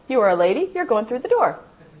door. You are a lady. You're going through the door.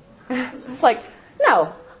 I was like, no,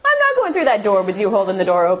 I'm not going through that door with you holding the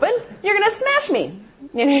door open. You're going to smash me.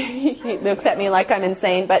 He looks at me like I'm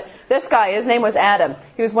insane. But this guy, his name was Adam.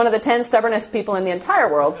 He was one of the 10 stubbornest people in the entire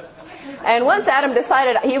world. And once Adam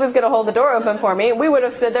decided he was going to hold the door open for me, we would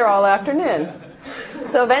have stood there all afternoon.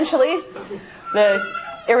 So eventually, the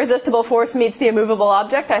irresistible force meets the immovable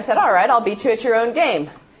object. I said, all right, I'll beat you at your own game.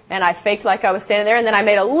 And I faked like I was standing there, and then I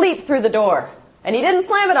made a leap through the door. And he didn't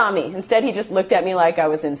slam it on me. Instead, he just looked at me like I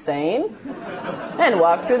was insane and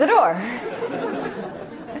walked through the door.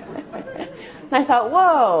 And I thought,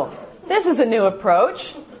 whoa, this is a new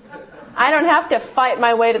approach. I don't have to fight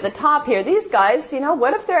my way to the top here. These guys,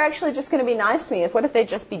 what if they're actually just going to be nice to me? What if they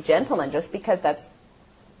just be gentlemen just because that's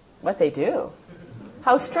what they do?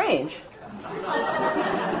 How strange.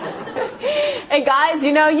 And guys,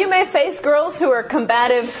 you may face girls who are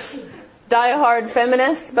combative, diehard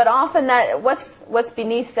feminists, but often what's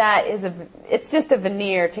beneath that is it's just a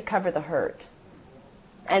veneer to cover the hurt.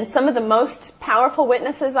 And some of the most powerful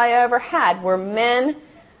witnesses I ever had were men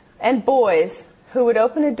and boys who would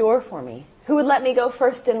open a door for me, who would let me go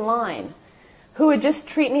first in line, who would just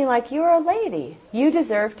treat me like, you're a lady. You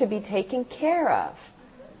deserve to be taken care of.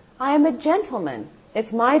 I am a gentleman.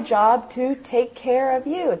 It's my job to take care of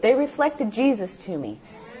you. They reflected Jesus to me,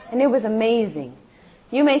 and it was amazing.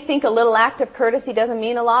 You may think a little act of courtesy doesn't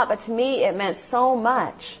mean a lot, but to me it meant so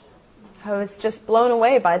much. I was just blown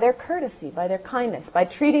away by their courtesy, by their kindness, by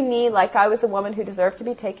treating me like I was a woman who deserved to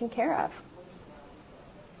be taken care of.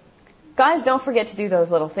 Guys, don't forget to do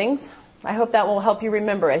those little things. I hope that will help you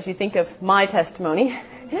remember as you think of my testimony.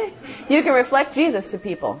 You can reflect Jesus to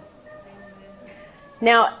people.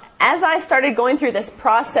 Now, as I started going through this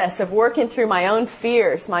process of working through my own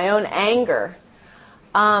fears, my own anger,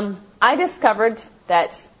 I discovered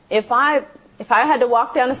that if I had to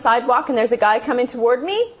walk down a sidewalk and there's a guy coming toward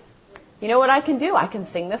me, you know what I can do? I can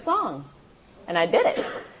sing the song. And I did it.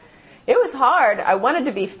 It was hard. I wanted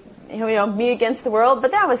to be, me against the world,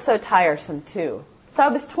 but that was so tiresome too. So I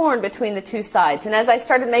was torn between the two sides. And as I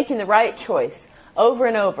started making the right choice over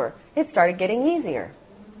and over, it started getting easier.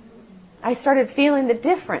 I started feeling the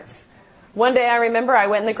difference. One day I remember I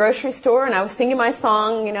went in the grocery store and I was singing my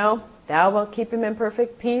song, Thou wilt keep him in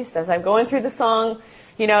perfect peace. As I'm going through the song,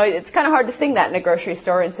 it's kind of hard to sing that in a grocery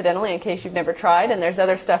store, incidentally, in case you've never tried. And there's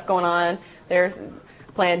other stuff going on. There's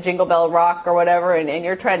playing Jingle Bell Rock or whatever, and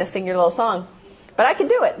you're trying to sing your little song. But I could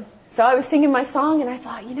do it. So I was singing my song and I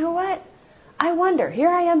thought, you know what? I wonder, here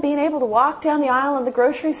I am being able to walk down the aisle of the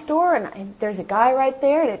grocery store and there's a guy right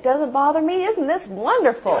there and it doesn't bother me. Isn't this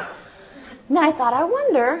wonderful? And then I thought, I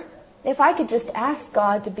wonder if I could just ask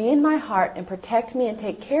God to be in my heart and protect me and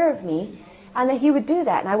take care of me, and that He would do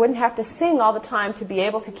that, and I wouldn't have to sing all the time to be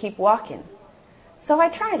able to keep walking. So I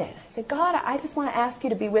tried it. I said, God, I just want to ask you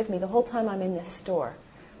to be with me the whole time I'm in this store.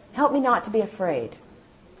 Help me not to be afraid.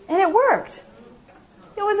 And it worked.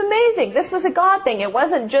 It was amazing. This was a God thing. It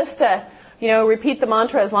wasn't just a, repeat the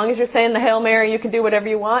mantra, as long as you're saying the Hail Mary, you can do whatever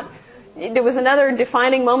you want. There was another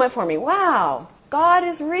defining moment for me. Wow, God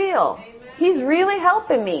is real. He's really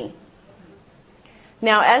helping me.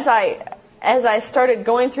 Now, as I started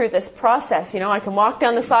going through this process, I can walk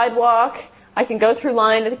down the sidewalk, I can go through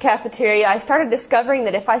line at the cafeteria. I started discovering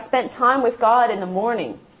that if I spent time with God in the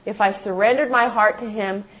morning, if I surrendered my heart to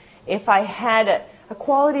Him, if I had a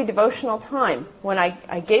quality devotional time, when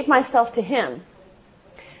I gave myself to Him,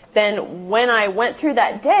 then when I went through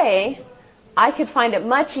that day, I could find it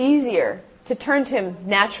much easier to turn to Him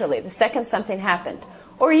naturally the second something happened.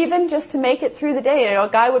 Or even just to make it through the day. A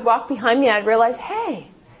guy would walk behind me and I'd realize, hey,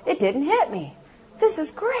 it didn't hit me. This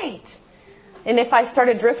is great. And if I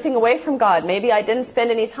started drifting away from God, maybe I didn't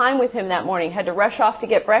spend any time with Him that morning, had to rush off to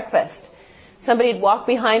get breakfast. Somebody'd walk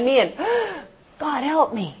behind me and, God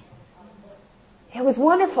help me. It was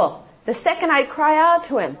wonderful. The second I'd cry out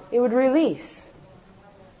to Him, it would release.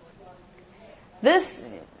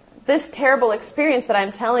 This terrible experience that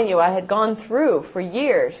I'm telling you I had gone through for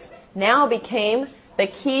years now became the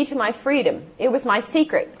key to my freedom. It was my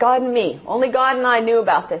secret, God and me. Only God and I knew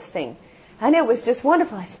about this thing. And it was just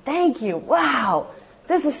wonderful. I said, thank you. Wow.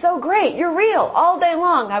 This is so great. You're real. All day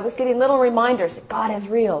long I was getting little reminders that God is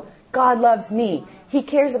real. God loves me. He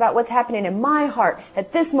cares about what's happening in my heart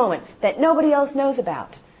at this moment that nobody else knows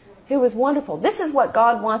about. It was wonderful. This is what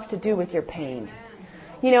God wants to do with your pain.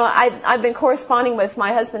 You know, I've been corresponding with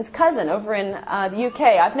my husband's cousin over in the UK.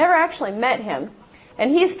 I've never actually met him. And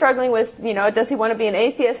he's struggling with, does he want to be an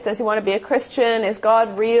atheist? Does he want to be a Christian? Is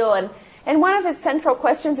God real? And one of his central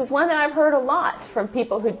questions is one that I've heard a lot from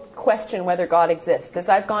people who question whether God exists. As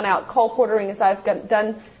I've gone out colporteuring, as I've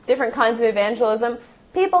done different kinds of evangelism,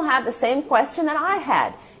 people have the same question that I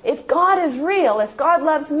had. If God is real, if God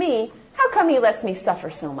loves me, how come He lets me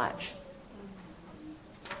suffer so much?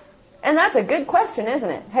 And that's a good question, isn't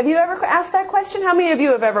it? Have you ever asked that question? How many of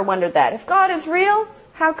you have ever wondered that? If God is real,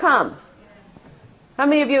 how come? How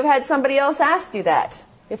many of you have had somebody else ask you that?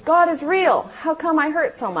 If God is real, how come I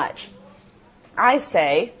hurt so much? I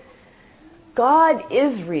say, God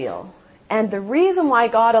is real. And the reason why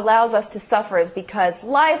God allows us to suffer is because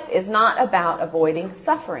life is not about avoiding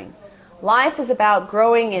suffering. Life is about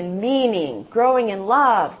growing in meaning, growing in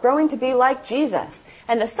love, growing to be like Jesus.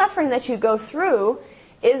 And the suffering that you go through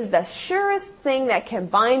is the surest thing that can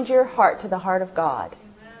bind your heart to the heart of God.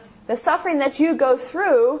 The suffering that you go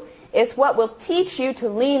through is what will teach you to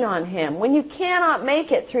lean on Him when you cannot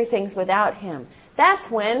make it through things without Him.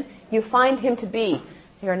 That's when you find Him to be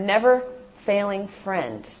your never-failing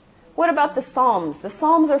friend. What about the Psalms? The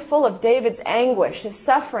Psalms are full of David's anguish, his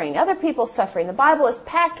suffering, other people's suffering. The Bible is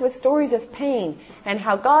packed with stories of pain and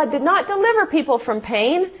how God did not deliver people from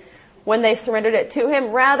pain when they surrendered it to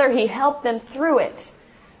Him. Rather, He helped them through it.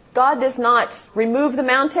 God does not remove the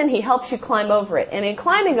mountain. He helps you climb over it. And in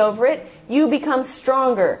climbing over it, you become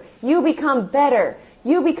stronger. You become better.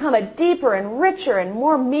 You become a deeper and richer and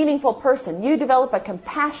more meaningful person. You develop a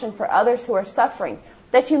compassion for others who are suffering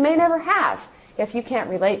that you may never have if you can't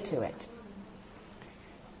relate to it.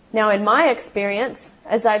 Now, in my experience,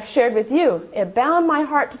 as I've shared with you, it bound my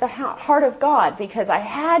heart to the heart of God because I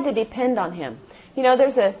had to depend on Him.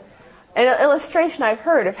 There's an illustration I've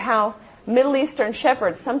heard of how Middle Eastern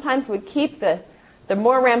shepherds sometimes would keep the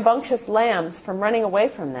more rambunctious lambs from running away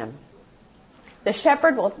from them. The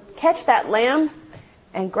shepherd will catch that lamb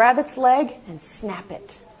and grab its leg and snap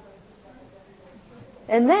it.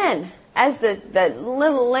 And then, as the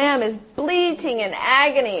little lamb is bleating in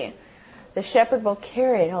agony, the shepherd will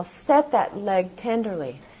carry it. He'll set that leg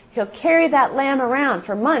tenderly. He'll carry that lamb around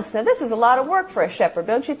for months. Now, this is a lot of work for a shepherd,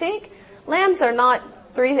 don't you think? Lambs are not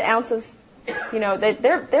 3 ounces.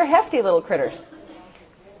 They're hefty little critters.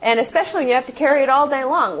 And especially when you have to carry it all day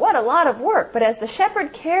long. What a lot of work. But as the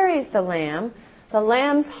shepherd carries the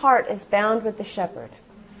lamb's heart is bound with the shepherd.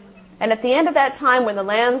 And at the end of that time, when the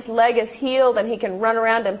lamb's leg is healed and he can run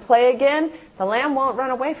around and play again, the lamb won't run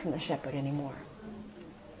away from the shepherd anymore.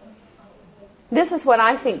 This is what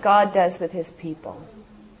I think God does with His people.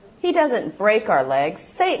 He doesn't break our legs.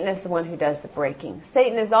 Satan is the one who does the breaking.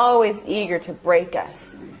 Satan is always eager to break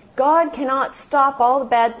us. God cannot stop all the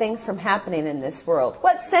bad things from happening in this world.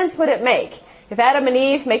 What sense would it make if Adam and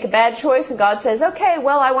Eve make a bad choice and God says, okay,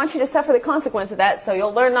 well, I want you to suffer the consequence of that so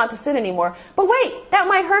you'll learn not to sin anymore. But wait, that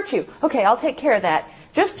might hurt you. Okay, I'll take care of that.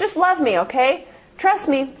 Just love me, okay? Trust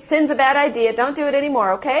me, sin's a bad idea. Don't do it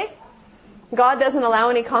anymore, okay? God doesn't allow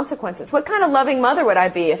any consequences. What kind of loving mother would I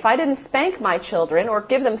be if I didn't spank my children or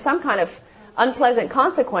give them some kind of unpleasant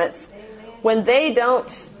consequence when they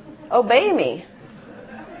don't obey me?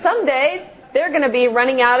 Someday, they're going to be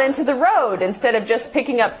running out into the road instead of just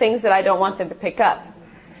picking up things that I don't want them to pick up.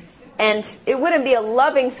 And it wouldn't be a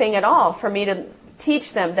loving thing at all for me to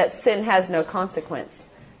teach them that sin has no consequence.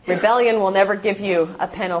 Rebellion will never give you a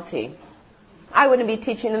penalty. I wouldn't be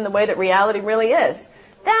teaching them the way that reality really is.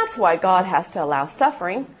 That's why God has to allow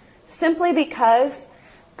suffering, simply because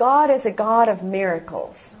God is a God of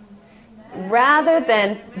miracles. Rather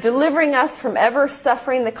than delivering us from ever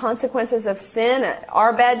suffering the consequences of sin,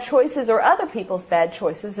 our bad choices or other people's bad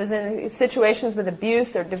choices, as in situations with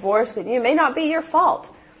abuse or divorce, that may not be your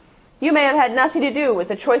fault. You may have had nothing to do with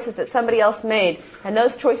the choices that somebody else made, and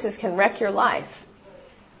those choices can wreck your life.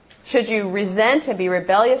 Should you resent and be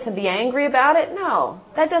rebellious and be angry about it? No,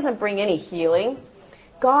 that doesn't bring any healing.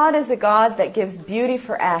 God is a God that gives beauty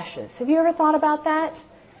for ashes. Have you ever thought about that?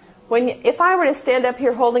 If I were to stand up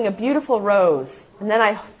here holding a beautiful rose, and then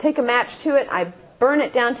I take a match to it, I burn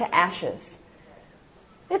it down to ashes.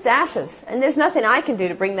 It's ashes, and there's nothing I can do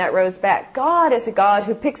to bring that rose back. God is a God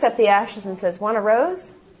who picks up the ashes and says, want a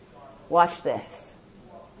rose? Watch this.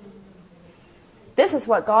 This is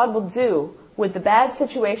what God will do with the bad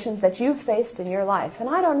situations that you've faced in your life. And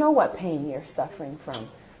I don't know what pain you're suffering from,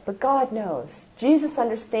 but God knows. Jesus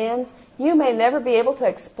understands. You may never be able to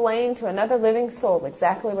explain to another living soul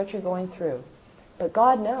exactly what you're going through, but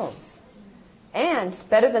God knows. And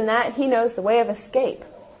better than that, He knows the way of escape.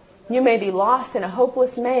 You may be lost in a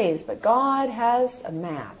hopeless maze, but God has a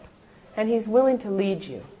map, and He's willing to lead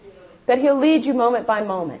you. That He'll lead you moment by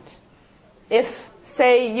moment. If,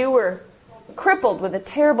 say, you were crippled with a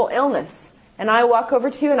terrible illness, and I walk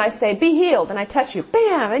over to you and I say, be healed, and I touch you,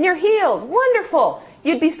 bam, and you're healed. Wonderful.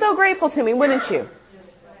 You'd be so grateful to me, wouldn't you?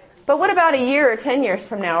 But what about a year or 10 years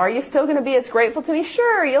from now? Are you still going to be as grateful to me?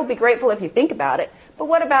 Sure, you'll be grateful if you think about it. But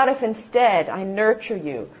what about if instead I nurture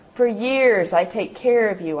you? For years I take care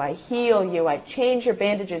of you, I heal you, I change your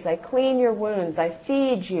bandages, I clean your wounds, I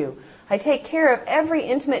feed you. I take care of every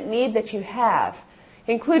intimate need that you have,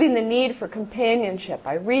 including the need for companionship.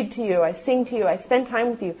 I read to you, I sing to you, I spend time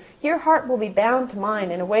with you. Your heart will be bound to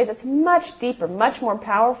mine in a way that's much deeper, much more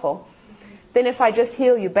powerful than if I just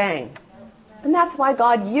heal you, bang. And that's why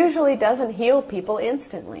God usually doesn't heal people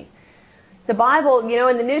instantly. The Bible,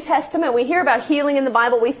 in the New Testament, we hear about healing in the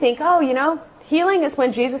Bible. We think, healing is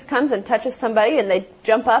when Jesus comes and touches somebody and they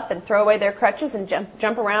jump up and throw away their crutches and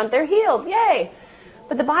jump around. They're healed. Yay!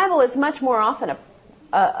 But the Bible is much more often,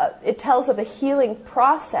 it tells of a healing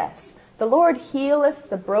process. The Lord healeth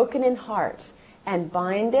the broken in heart and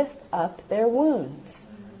bindeth up their wounds.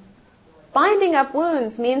 Binding up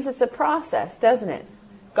wounds means it's a process, doesn't it?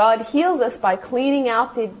 God heals us by cleaning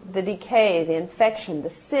out the decay, the infection, the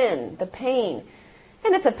sin, the pain.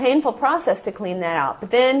 And it's a painful process to clean that out.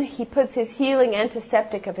 But then He puts His healing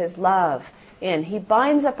antiseptic of His love in. He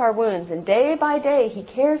binds up our wounds, and day by day He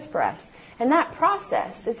cares for us. And that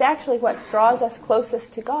process is actually what draws us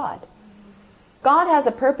closest to God. God has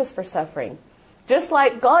a purpose for suffering. Just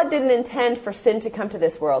like God didn't intend for sin to come to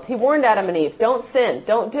this world. He warned Adam and Eve, don't sin,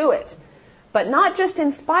 don't do it. But not just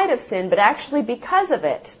in spite of sin, but actually because of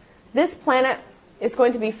it. This planet is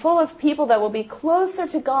going to be full of people that will be closer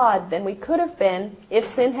to God than we could have been if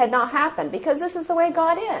sin had not happened, because this is the way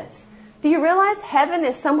God is. Do you realize heaven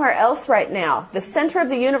is somewhere else right now? The center of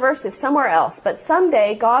the universe is somewhere else. But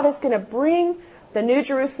someday God is going to bring the New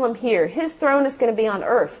Jerusalem here. His throne is going to be on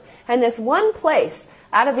earth. And this one place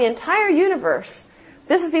out of the entire universe,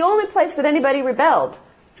 this is the only place that anybody rebelled.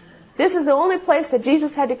 This is the only place that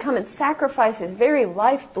Jesus had to come and sacrifice His very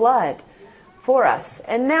lifeblood for us.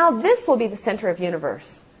 And now this will be the center of the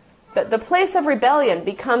universe. But the place of rebellion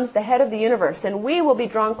becomes the head of the universe. And we will be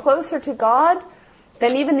drawn closer to God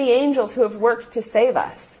than even the angels who have worked to save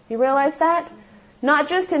us. You realize that? Not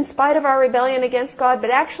just in spite of our rebellion against God, but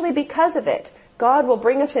actually because of it. God will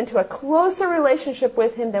bring us into a closer relationship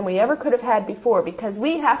with Him than we ever could have had before, because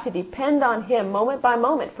we have to depend on Him moment by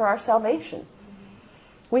moment for our salvation.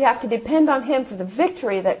 We have to depend on Him for the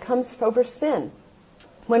victory that comes over sin.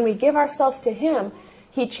 When we give ourselves to Him,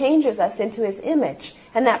 He changes us into His image.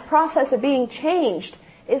 And that process of being changed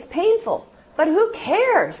is painful. But who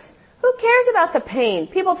cares? Who cares about the pain?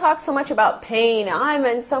 People talk so much about pain. I'm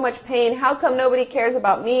in so much pain. How come nobody cares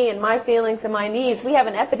about me and my feelings and my needs? We have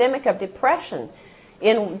an epidemic of depression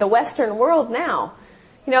in the Western world now.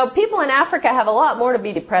 People in Africa have a lot more to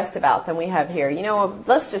be depressed about than we have here.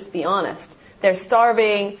 Let's just be honest. They're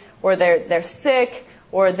starving, or they're sick,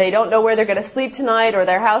 or they don't know where they're going to sleep tonight, or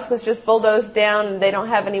their house was just bulldozed down and they don't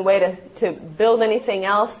have any way to build anything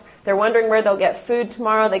else. They're wondering where they'll get food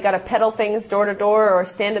tomorrow. They got to peddle things door to door or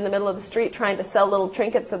stand in the middle of the street trying to sell little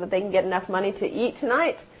trinkets so that they can get enough money to eat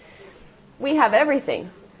tonight. We have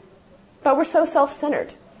everything, but we're so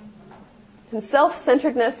self-centered. And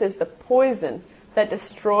self-centeredness is the poison that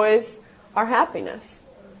destroys our happiness.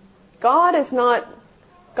 God is not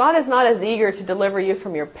as eager to deliver you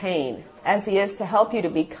from your pain as He is to help you to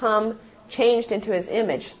become changed into His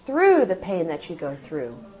image through the pain that you go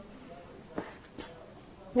through.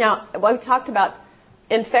 Now, we talked about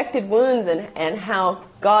infected wounds and how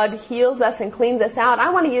God heals us and cleans us out. I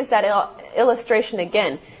want to use that illustration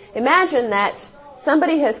again. Imagine that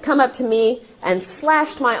somebody has come up to me and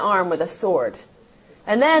slashed my arm with a sword.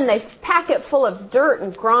 And then they pack it full of dirt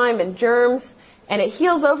and grime and germs, and it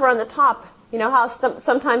heals over on the top. You know how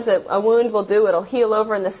sometimes a wound will do, it'll heal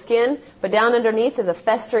over in the skin, but down underneath is a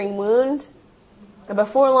festering wound? And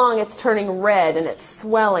before long, it's turning red, and it's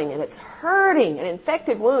swelling, and it's hurting. An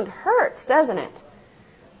infected wound hurts, doesn't it?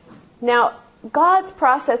 Now, God's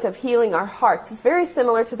process of healing our hearts is very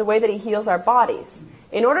similar to the way that He heals our bodies.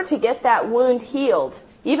 In order to get that wound healed,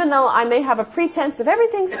 even though I may have a pretense of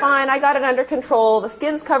everything's fine, I got it under control, the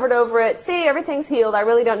skin's covered over it, see, everything's healed, I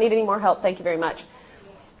really don't need any more help, thank you very much.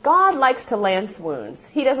 God likes to lance wounds.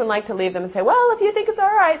 He doesn't like to leave them and say, well, if you think it's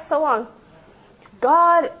all right, so long.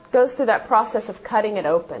 God goes through that process of cutting it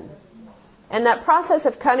open. And that process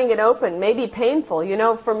of cutting it open may be painful. You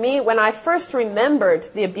know, for me, when I first remembered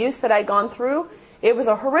the abuse that I'd gone through, it was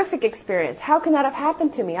a horrific experience. How can that have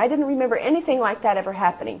happened to me? I didn't remember anything like that ever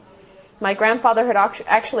happening. My grandfather had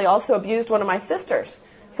actually also abused one of my sisters.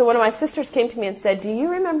 So one of my sisters came to me and said, do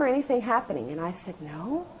you remember anything happening? And I said,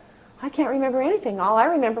 no, I can't remember anything. All I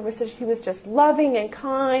remember was that he was just loving and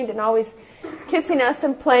kind and always kissing us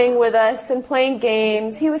and playing with us and playing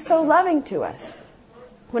games. He was so loving to us.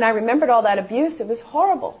 When I remembered all that abuse, it was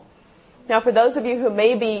horrible. Now, for those of you who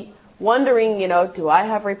may be wondering, you know, do I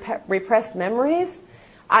have repressed memories?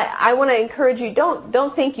 I want to encourage you,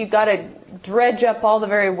 don't think you've got to dredge up all the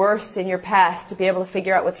very worst in your past to be able to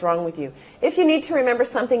figure out what's wrong with you. If you need to remember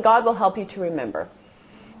something, God will help you to remember.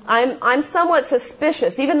 I'm somewhat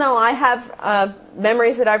suspicious, even though I have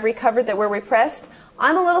memories that I've recovered that were repressed,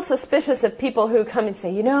 I'm a little suspicious of people who come and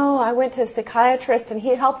say, you know, I went to a psychiatrist and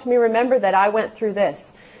he helped me remember that I went through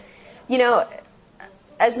this. You know,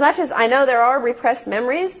 as much as I know there are repressed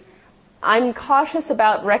memories, I'm cautious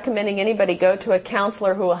about recommending anybody go to a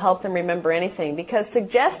counselor who will help them remember anything, because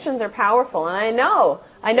suggestions are powerful. And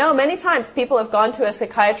I know many times people have gone to a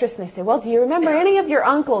psychiatrist and they say, well, do you remember any of your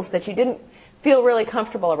uncles that you didn't feel really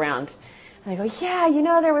comfortable around? And I go, yeah, you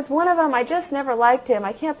know, there was one of them, I just never liked him.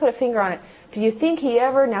 I can't put a finger on it. Do you think he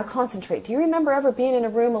ever, now concentrate, do you remember ever being in a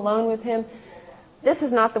room alone with him? This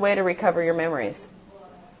is not the way to recover your memories.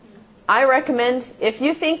 I recommend, if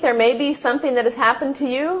you think there may be something that has happened to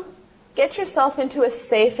you, get yourself into a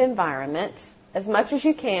safe environment as much as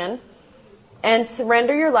you can and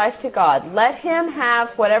surrender your life to God. Let Him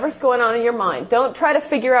have whatever's going on in your mind. Don't try to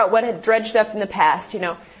figure out what had dredged up in the past, you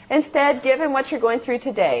know. Instead, give Him what you're going through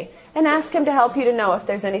today and ask Him to help you to know if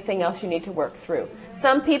there's anything else you need to work through.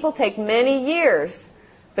 Some people take many years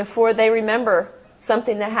before they remember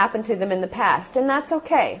something that happened to them in the past, and that's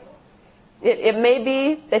okay. It may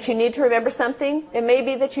be that you need to remember something. It may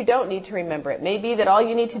be that you don't need to remember it. It may be that all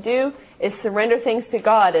you need to do is surrender things to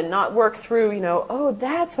God and not work through, you know, oh,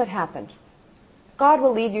 that's what happened. God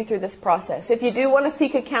will lead you through this process. If you do want to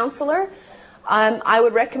seek a counselor, I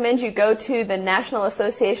would recommend you go to the National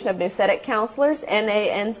Association of Nouthetic Counselors,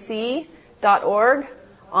 NANC.org,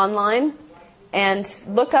 online, and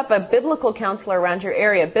look up a biblical counselor around your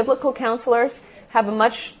area. Biblical counselors have a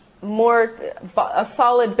much more a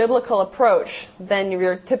solid biblical approach than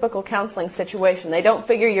your typical counseling situation. They don't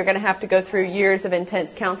figure you're going to have to go through years of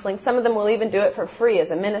intense counseling. Some of them will even do it for free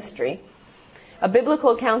as a ministry. A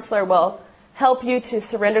biblical counselor will help you to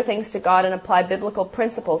surrender things to God and apply biblical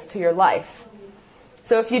principles to your life.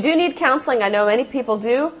 So if you do need counseling, I know many people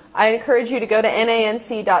do, I encourage you to go to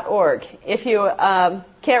nanc.org. If you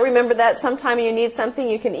can't remember that sometime and you need something,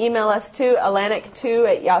 you can email us to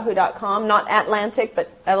atlantic2@yahoo.com. Not Atlantic, but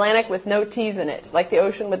Atlantic with no T's in it, like the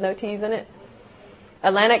ocean with no T's in it.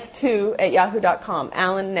 Atlantic2@yahoo.com,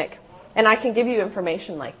 Alan Nick. And I can give you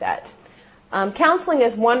information like that. Counseling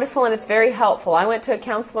is wonderful and it's very helpful. I went to a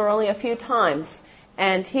counselor only a few times,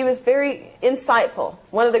 and he was very insightful.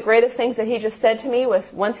 One of the greatest things that he just said to me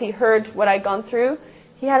was, once he heard what I'd gone through,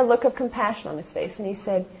 he had a look of compassion on his face, and he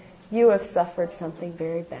said, you have suffered something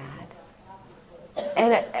very bad.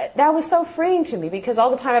 And that was so freeing to me, because all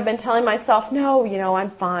the time I've been telling myself, no, you know, I'm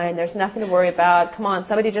fine, there's nothing to worry about, come on,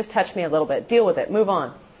 somebody just touched me a little bit, deal with it, move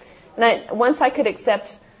on. And once I could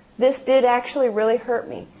accept, this did actually really hurt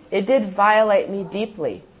me. It did violate me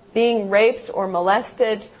deeply. Being raped or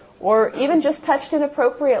molested or even just touched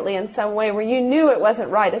inappropriately in some way where you knew it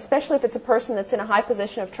wasn't right, especially if it's a person that's in a high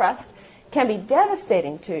position of trust, can be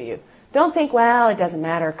devastating to you. Don't think, well, it doesn't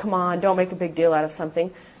matter, come on, don't make a big deal out of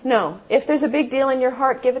something. No, if there's a big deal in your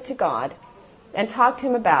heart, give it to God and talk to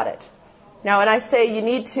Him about it. Now, when I say you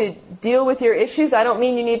need to deal with your issues, I don't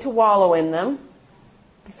mean you need to wallow in them.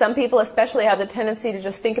 Some people especially have the tendency to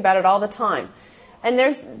just think about it all the time. And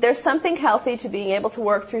there's something healthy to being able to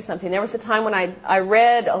work through something. There was a time when I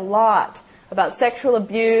read a lot about sexual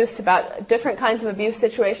abuse, about different kinds of abuse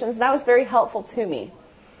situations. That was very helpful to me.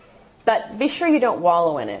 But be sure you don't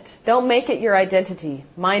wallow in it. Don't make it your identity.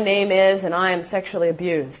 My name is, and I am sexually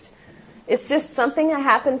abused. It's just something that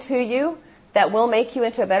happened to you that will make you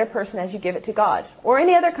into a better person as you give it to God. Or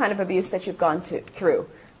any other kind of abuse that you've gone through.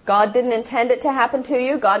 God didn't intend it to happen to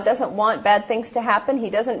you. God doesn't want bad things to happen. He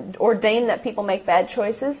doesn't ordain that people make bad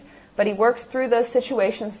choices. But He works through those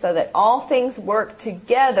situations so that all things work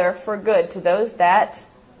together for good to those that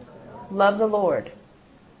love the Lord.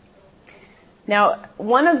 Now,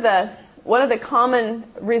 one of the common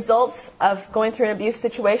results of going through an abuse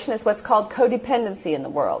situation is what's called codependency in the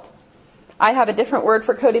world. I have a different word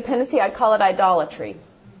for codependency. I call it idolatry.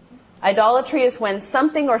 Idolatry is when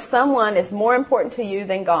something or someone is more important to you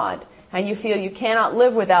than God, and you feel you cannot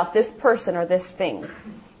live without this person or this thing.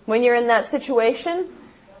 When you're in that situation,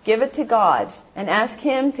 give it to God and ask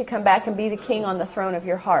Him to come back and be the king on the throne of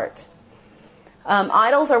your heart.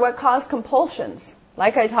 Idols are what cause compulsions.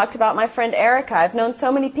 Like I talked about my friend Erica, I've known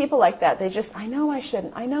so many people like that. They just, I know I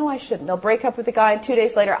shouldn't. They'll break up with the guy, and 2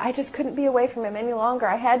 days later, I just couldn't be away from him any longer.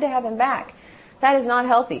 I had to have him back. That is not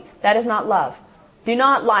healthy. That is not love. Do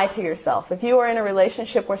not lie to yourself. If you are in a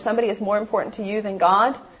relationship where somebody is more important to you than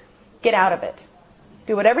God, get out of it.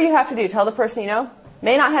 Do whatever you have to do. Tell the person,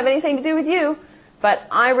 may not have anything to do with you, but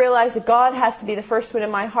I realize that God has to be the first one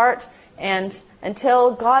in my heart, and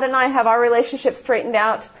until God and I have our relationship straightened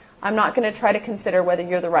out, I'm not going to try to consider whether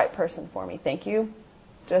you're the right person for me. Thank you.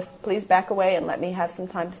 Just please back away and let me have some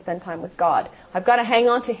time to spend time with God. I've got to hang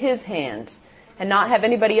on to His hand and not have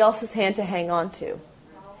anybody else's hand to hang on to.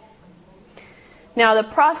 Now, the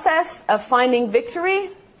process of finding victory,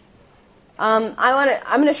 I'm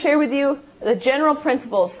going to share with you the general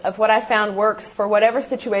principles of what I found works for whatever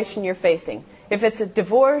situation you're facing. If it's a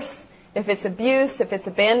divorce, if it's abuse, if it's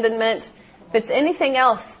abandonment, if it's anything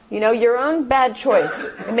else, your own bad choice.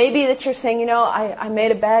 It may be that you're saying, I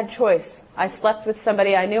made a bad choice. I slept with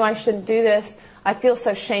somebody. I knew I shouldn't do this. I feel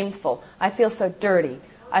so shameful. I feel so dirty.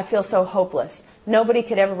 I feel so hopeless. Nobody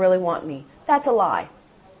could ever really want me. That's a lie.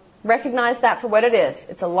 Recognize that for what it is.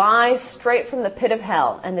 It's a lie straight from the pit of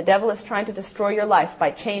hell, and the devil is trying to destroy your life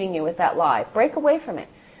by chaining you with that lie. Break away from it.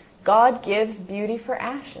 God gives beauty for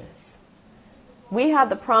ashes. We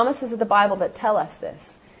have the promises of the Bible that tell us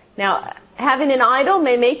this. Now, having an idol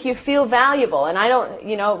may make you feel valuable, and I don't,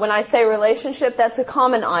 when I say relationship, that's a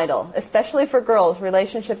common idol, especially for girls.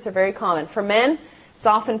 Relationships are very common. For men, it's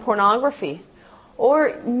often pornography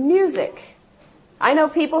or music. I know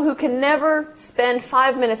people who can never spend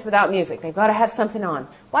 5 minutes without music. They've got to have something on.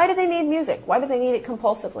 Why do they need music? Why do they need it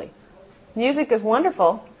compulsively? Music is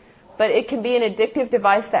wonderful, but it can be an addictive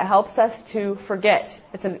device that helps us to forget.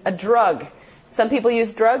 It's a drug. Some people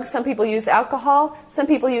use drugs, some people use alcohol, some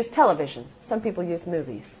people use television, some people use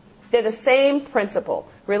movies. They're the same principle.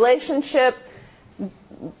 Relationship,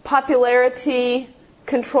 popularity,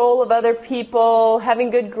 control of other people,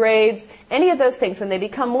 having good grades, any of those things, when they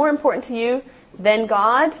become more important to you than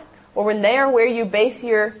God, or when they are where you base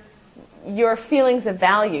your feelings of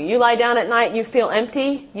value. You lie down at night, you feel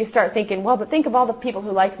empty, you start thinking, well, but think of all the people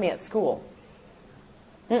who like me at school.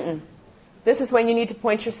 This is when you need to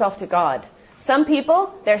point yourself to God. Some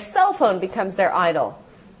people, their cell phone becomes their idol.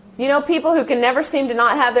 People who can never seem to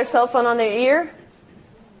not have their cell phone on their ear?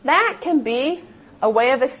 That can be a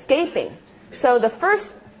way of escaping. So the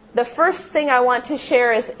first thing I want to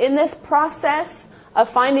share is, in this process of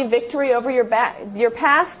finding victory over your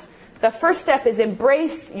past, the first step is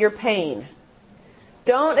embrace your pain.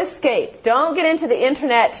 Don't escape. Don't get into the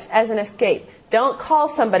internet as an escape. Don't call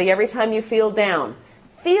somebody every time you feel down.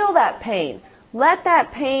 Feel that pain. Let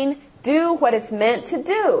that pain do what it's meant to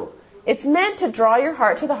do. It's meant to draw your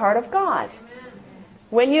heart to the heart of God.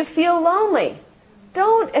 When you feel lonely,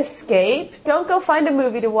 don't escape. Don't go find a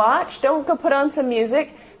movie to watch. Don't go put on some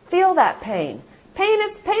music. Feel that pain. Pain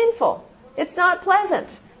is painful. It's not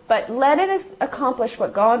pleasant. But let it accomplish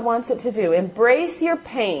what God wants it to do. Embrace your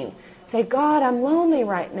pain. Say, God, I'm lonely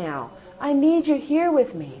right now. I need you here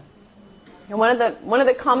with me. And one of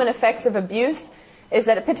the common effects of abuse is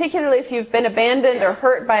that, particularly if you've been abandoned or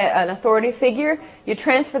hurt by an authority figure, you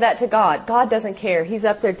transfer that to God. God doesn't care. He's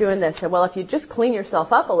up there doing this. And, well, if you just clean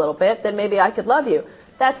yourself up a little bit, then maybe I could love you.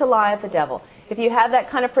 That's a lie of the devil. If you have that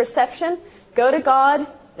kind of perception, go to God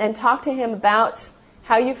and talk to Him about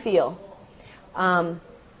how you feel.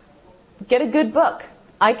 Get a good book.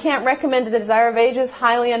 I can't recommend The Desire of Ages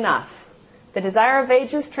highly enough. The Desire of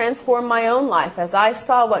Ages transformed my own life as I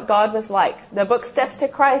saw what God was like. The book Steps to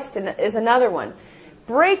Christ is another one.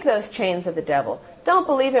 Break those chains of the devil. Don't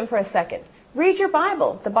believe him for a second. Read your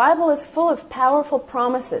Bible. The Bible is full of powerful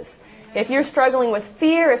promises. If you're struggling with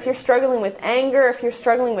fear, if you're struggling with anger, if you're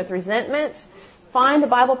struggling with resentment, find the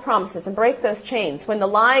Bible promises and break those chains. When the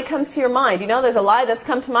lie comes to your mind, there's a lie that's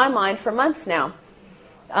come to my mind for months now.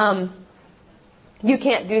 You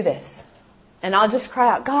can't do this. And I'll just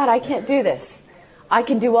cry out, God, I can't do this. I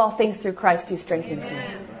can do all things through Christ who strengthens me.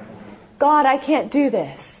 God, I can't do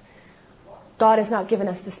this. God has not given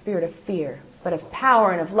us the spirit of fear, but of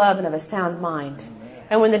power and of love and of a sound mind.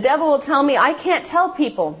 And when the devil will tell me, I can't tell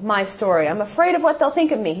people my story, I'm afraid of what they'll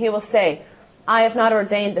think of me, he will say, I have not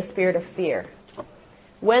ordained the spirit of fear.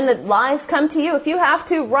 When the lies come to you, if you have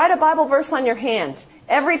to, write a Bible verse on your hand.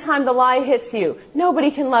 Every time the lie hits you,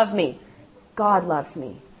 nobody can love me. God loves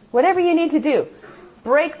me. Whatever you need to do,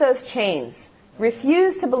 break those chains.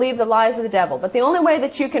 Refuse to believe the lies of the devil. But the only way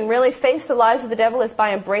that you can really face the lies of the devil is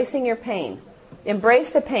by embracing your pain. Embrace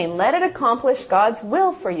the pain. Let it accomplish God's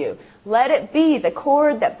will for you. Let it be the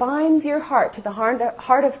cord that binds your heart to the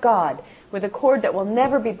heart of God, with a cord that will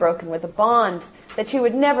never be broken, with a bond that you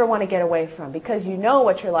would never want to get away from, because you know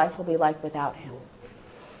what your life will be like without Him.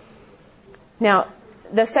 Now,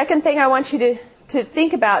 the second thing I want you to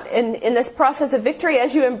think about in this process of victory,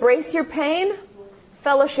 as you embrace your pain,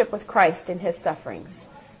 fellowship with Christ in His sufferings.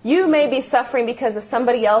 You may be suffering because of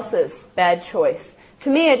somebody else's bad choice. To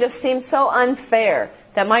me, it just seems so unfair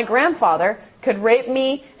that my grandfather could rape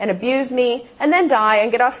me and abuse me and then die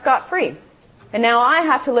and get off scot-free. And now I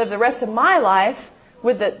have to live the rest of my life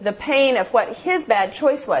with the pain of what his bad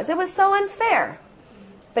choice was. It was so unfair.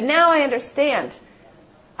 But now I understand.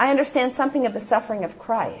 I understand something of the suffering of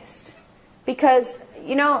Christ. Because,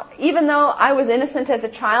 even though I was innocent as a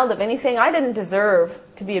child of anything, I didn't deserve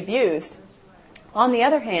to be abused. On the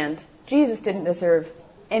other hand, Jesus didn't deserve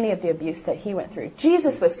any of the abuse that He went through.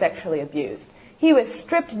 Jesus was sexually abused. He was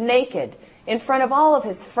stripped naked in front of all of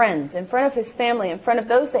His friends, in front of His family, in front of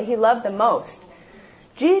those that He loved the most.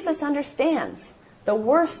 Jesus understands the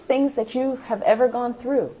worst things that you have ever gone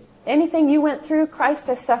through. Anything you went through, Christ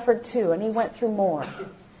has suffered too, and He went through more.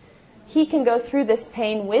 He can go through this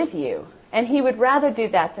pain with you, and He would rather do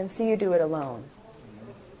that than see you do it alone.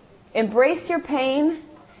 Embrace your pain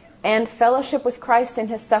and fellowship with Christ in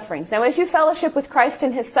His sufferings. Now, as you fellowship with Christ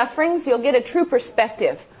in His sufferings, you'll get a true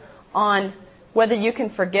perspective on whether you can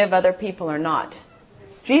forgive other people or not.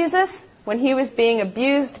 Jesus, when He was being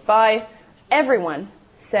abused by everyone,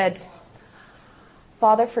 said,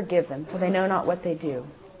 Father, forgive them, for they know not what they do.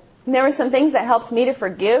 And there were some things that helped me to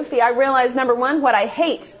forgive. I realized, number one, what I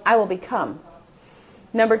hate, I will become.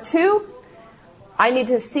 Number two, I need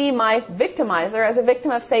to see my victimizer as a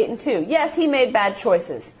victim of Satan too. Yes, he made bad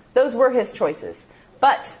choices. Those were his choices.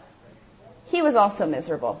 But he was also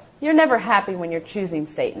miserable. You're never happy when you're choosing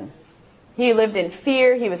Satan. He lived in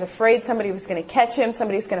fear. He was afraid somebody was going to catch him.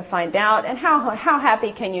 Somebody's going to find out. And how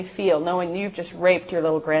happy can you feel knowing you've just raped your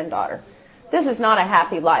little granddaughter? This is not a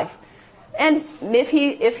happy life. And if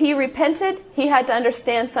he repented, he had to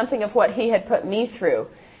understand something of what he had put me through.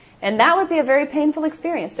 And that would be a very painful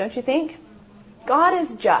experience, don't you think? God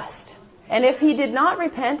is just. And if he did not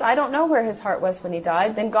repent, I don't know where his heart was when he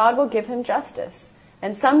died, then God will give him justice.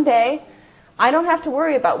 And someday, I don't have to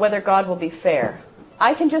worry about whether God will be fair.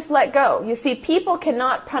 I can just let go. You see, people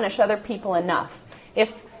cannot punish other people enough.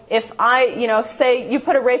 If say you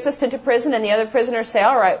put a rapist into prison and the other prisoners say,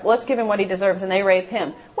 all right, well, let's give him what he deserves, and they rape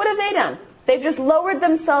him. What have they done? They've just lowered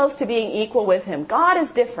themselves to being equal with him. God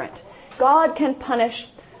is different. God can punish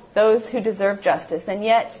those who deserve justice and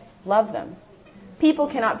yet love them. People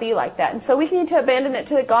cannot be like that. And so we need to abandon it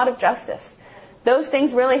to the God of justice. Those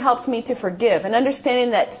things really helped me to forgive, and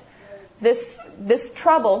understanding that this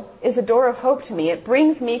trouble is a door of hope to me. It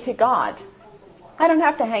brings me to God. I don't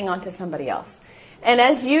have to hang on to somebody else. And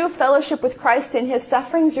as you fellowship with Christ in his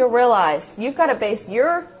sufferings, you'll realize you've got to base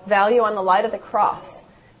your value on the light of the cross.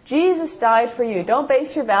 Jesus died for you. Don't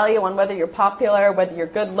base your value on whether you're popular, whether you're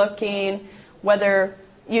good looking, whether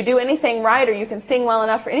you do anything right or you can sing well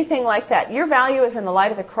enough or anything like that. Your value is in the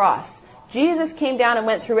light of the cross. Jesus came down and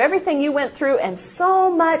went through everything you went through and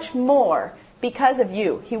so much more because of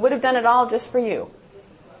you. He would have done it all just for you.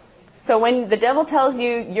 So when the devil tells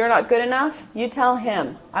you you're not good enough, you tell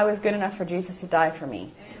him, I was good enough for Jesus to die for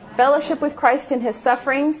me. Fellowship with Christ in his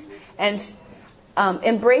sufferings and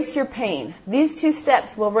embrace your pain. These two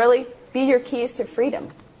steps will really be your keys to freedom.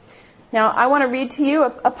 Now, I want to read to you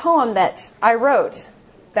a poem that I wrote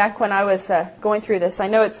back when I was going through this. I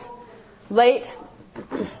know it's late,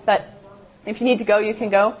 but if you need to go, you can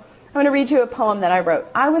go. I'm going to read you a poem that I wrote.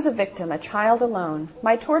 I was a victim, a child alone.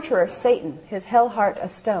 My torturer, Satan, his hell heart a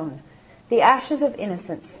stone. The ashes of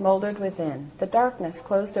innocence smoldered within. The darkness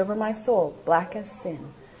closed over my soul, black as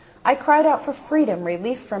sin. I cried out for freedom,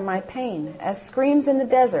 relief from my pain. As screams in the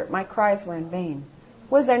desert, my cries were in vain.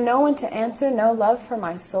 Was there no one to answer, no love for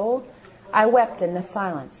my soul? I wept in the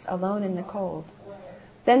silence, alone in the cold.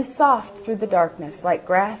 Then soft through the darkness, like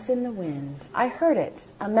grass in the wind, I heard it,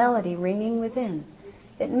 a melody ringing within.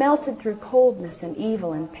 It melted through coldness and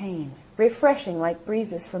evil and pain, refreshing like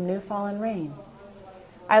breezes from new fallen rain.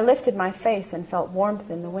 I lifted my face and felt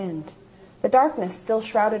warmth in the wind. The darkness still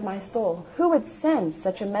shrouded my soul. Who would send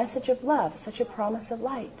such a message of love, such a promise of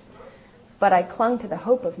light? But I clung to the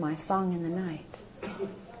hope of my song in the night.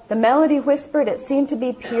 The melody whispered, it seemed to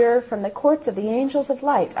be pure. From the courts of the angels of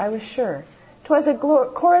light, I was sure. 'Twas a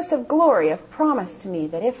chorus of glory, of promise to me,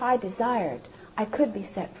 that if I desired, I could be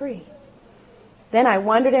set free. Then I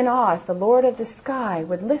wondered in awe if the Lord of the sky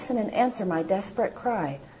would listen and answer my desperate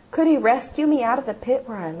cry. Could he rescue me out of the pit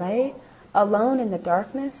where I lay, alone in the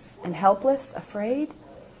darkness and helpless, afraid?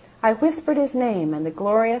 I whispered his name, and the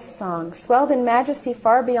glorious song swelled in majesty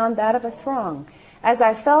far beyond that of a throng, as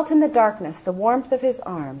I felt in the darkness the warmth of his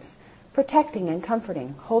arms, protecting and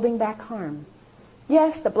comforting, holding back harm.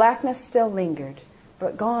 Yes, the blackness still lingered,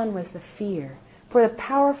 but gone was the fear, for the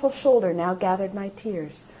powerful shoulder now gathered my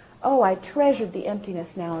tears. Oh, I treasured the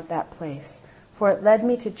emptiness now of that place, for it led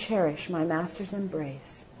me to cherish my Master's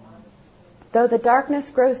embrace. Though the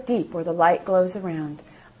darkness grows deep or the light glows around,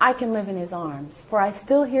 I can live in his arms, for I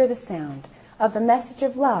still hear the sound of the message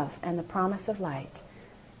of love and the promise of light,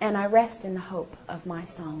 and I rest in the hope of my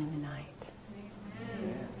song in the night.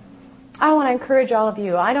 I want to encourage all of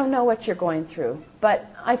you. I don't know what you're going through, but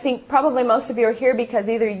I think probably most of you are here because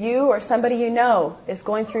either you or somebody you know is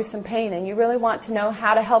going through some pain, and you really want to know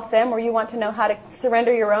how to help them, or you want to know how to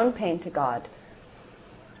surrender your own pain to God.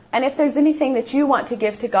 And if there's anything that you want to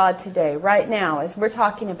give to God today, right now, as we're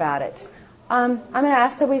talking about it, I'm going to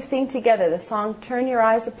ask that we sing together the song, Turn Your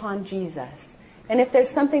Eyes Upon Jesus. And if there's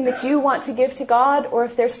something that you want to give to God, or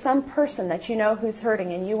if there's some person that you know who's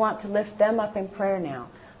hurting and you want to lift them up in prayer now,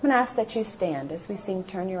 I'm going to ask that you stand as we sing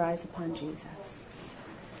Turn Your Eyes Upon Jesus.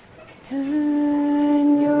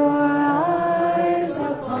 Turn your eyes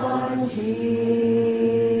upon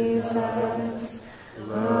Jesus.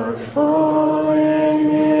 Look full in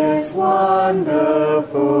his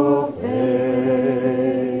wonderful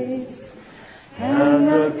face, and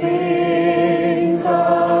the things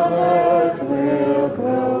of earth will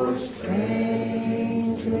grow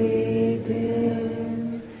strangely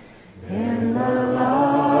dim in the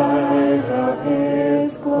light of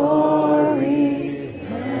his glory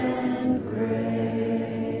and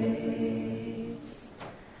grace.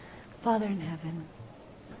 Father in heaven,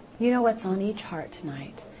 you know what's on each heart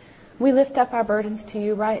tonight. We lift up our burdens to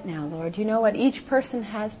you right now, Lord. You know what each person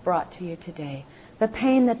has brought to you today, the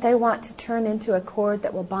pain that they want to turn into a cord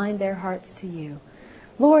that will bind their hearts to you.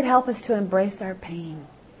 Lord, help us to embrace our pain.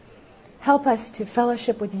 Help us to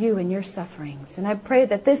fellowship with you in your sufferings. And I pray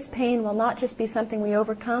that this pain will not just be something we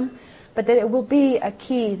overcome, but that it will be a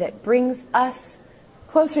key that brings us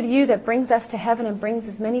closer to you, that brings us to heaven and brings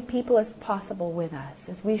as many people as possible with us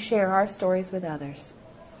as we share our stories with others.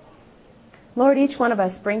 Lord, each one of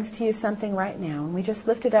us brings to you something right now, and we just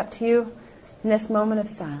lift it up to you in this moment of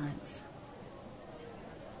silence.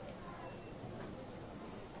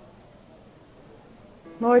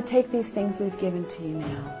 Lord, take these things we've given to you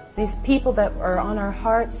now, these people that are on our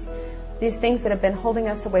hearts, these things that have been holding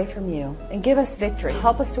us away from you, and give us victory.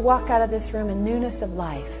 Help us to walk out of this room in newness of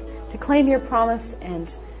life, to claim your promise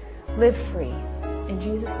and live free. In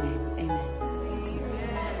Jesus' name, amen.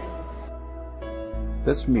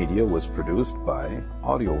 This media was produced by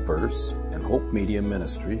Audioverse and Hope Media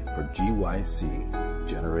Ministry for GYC,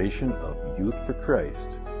 Generation of Youth for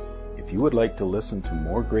Christ. If you would like to listen to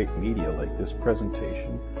more great media like this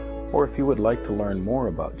presentation, or if you would like to learn more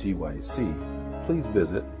about GYC, please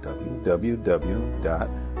visit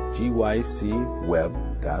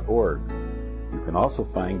www.gycweb.org. You can also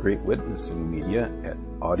find great witnessing media at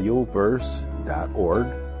audioverse.org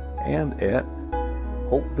and at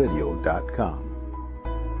hopevideo.com.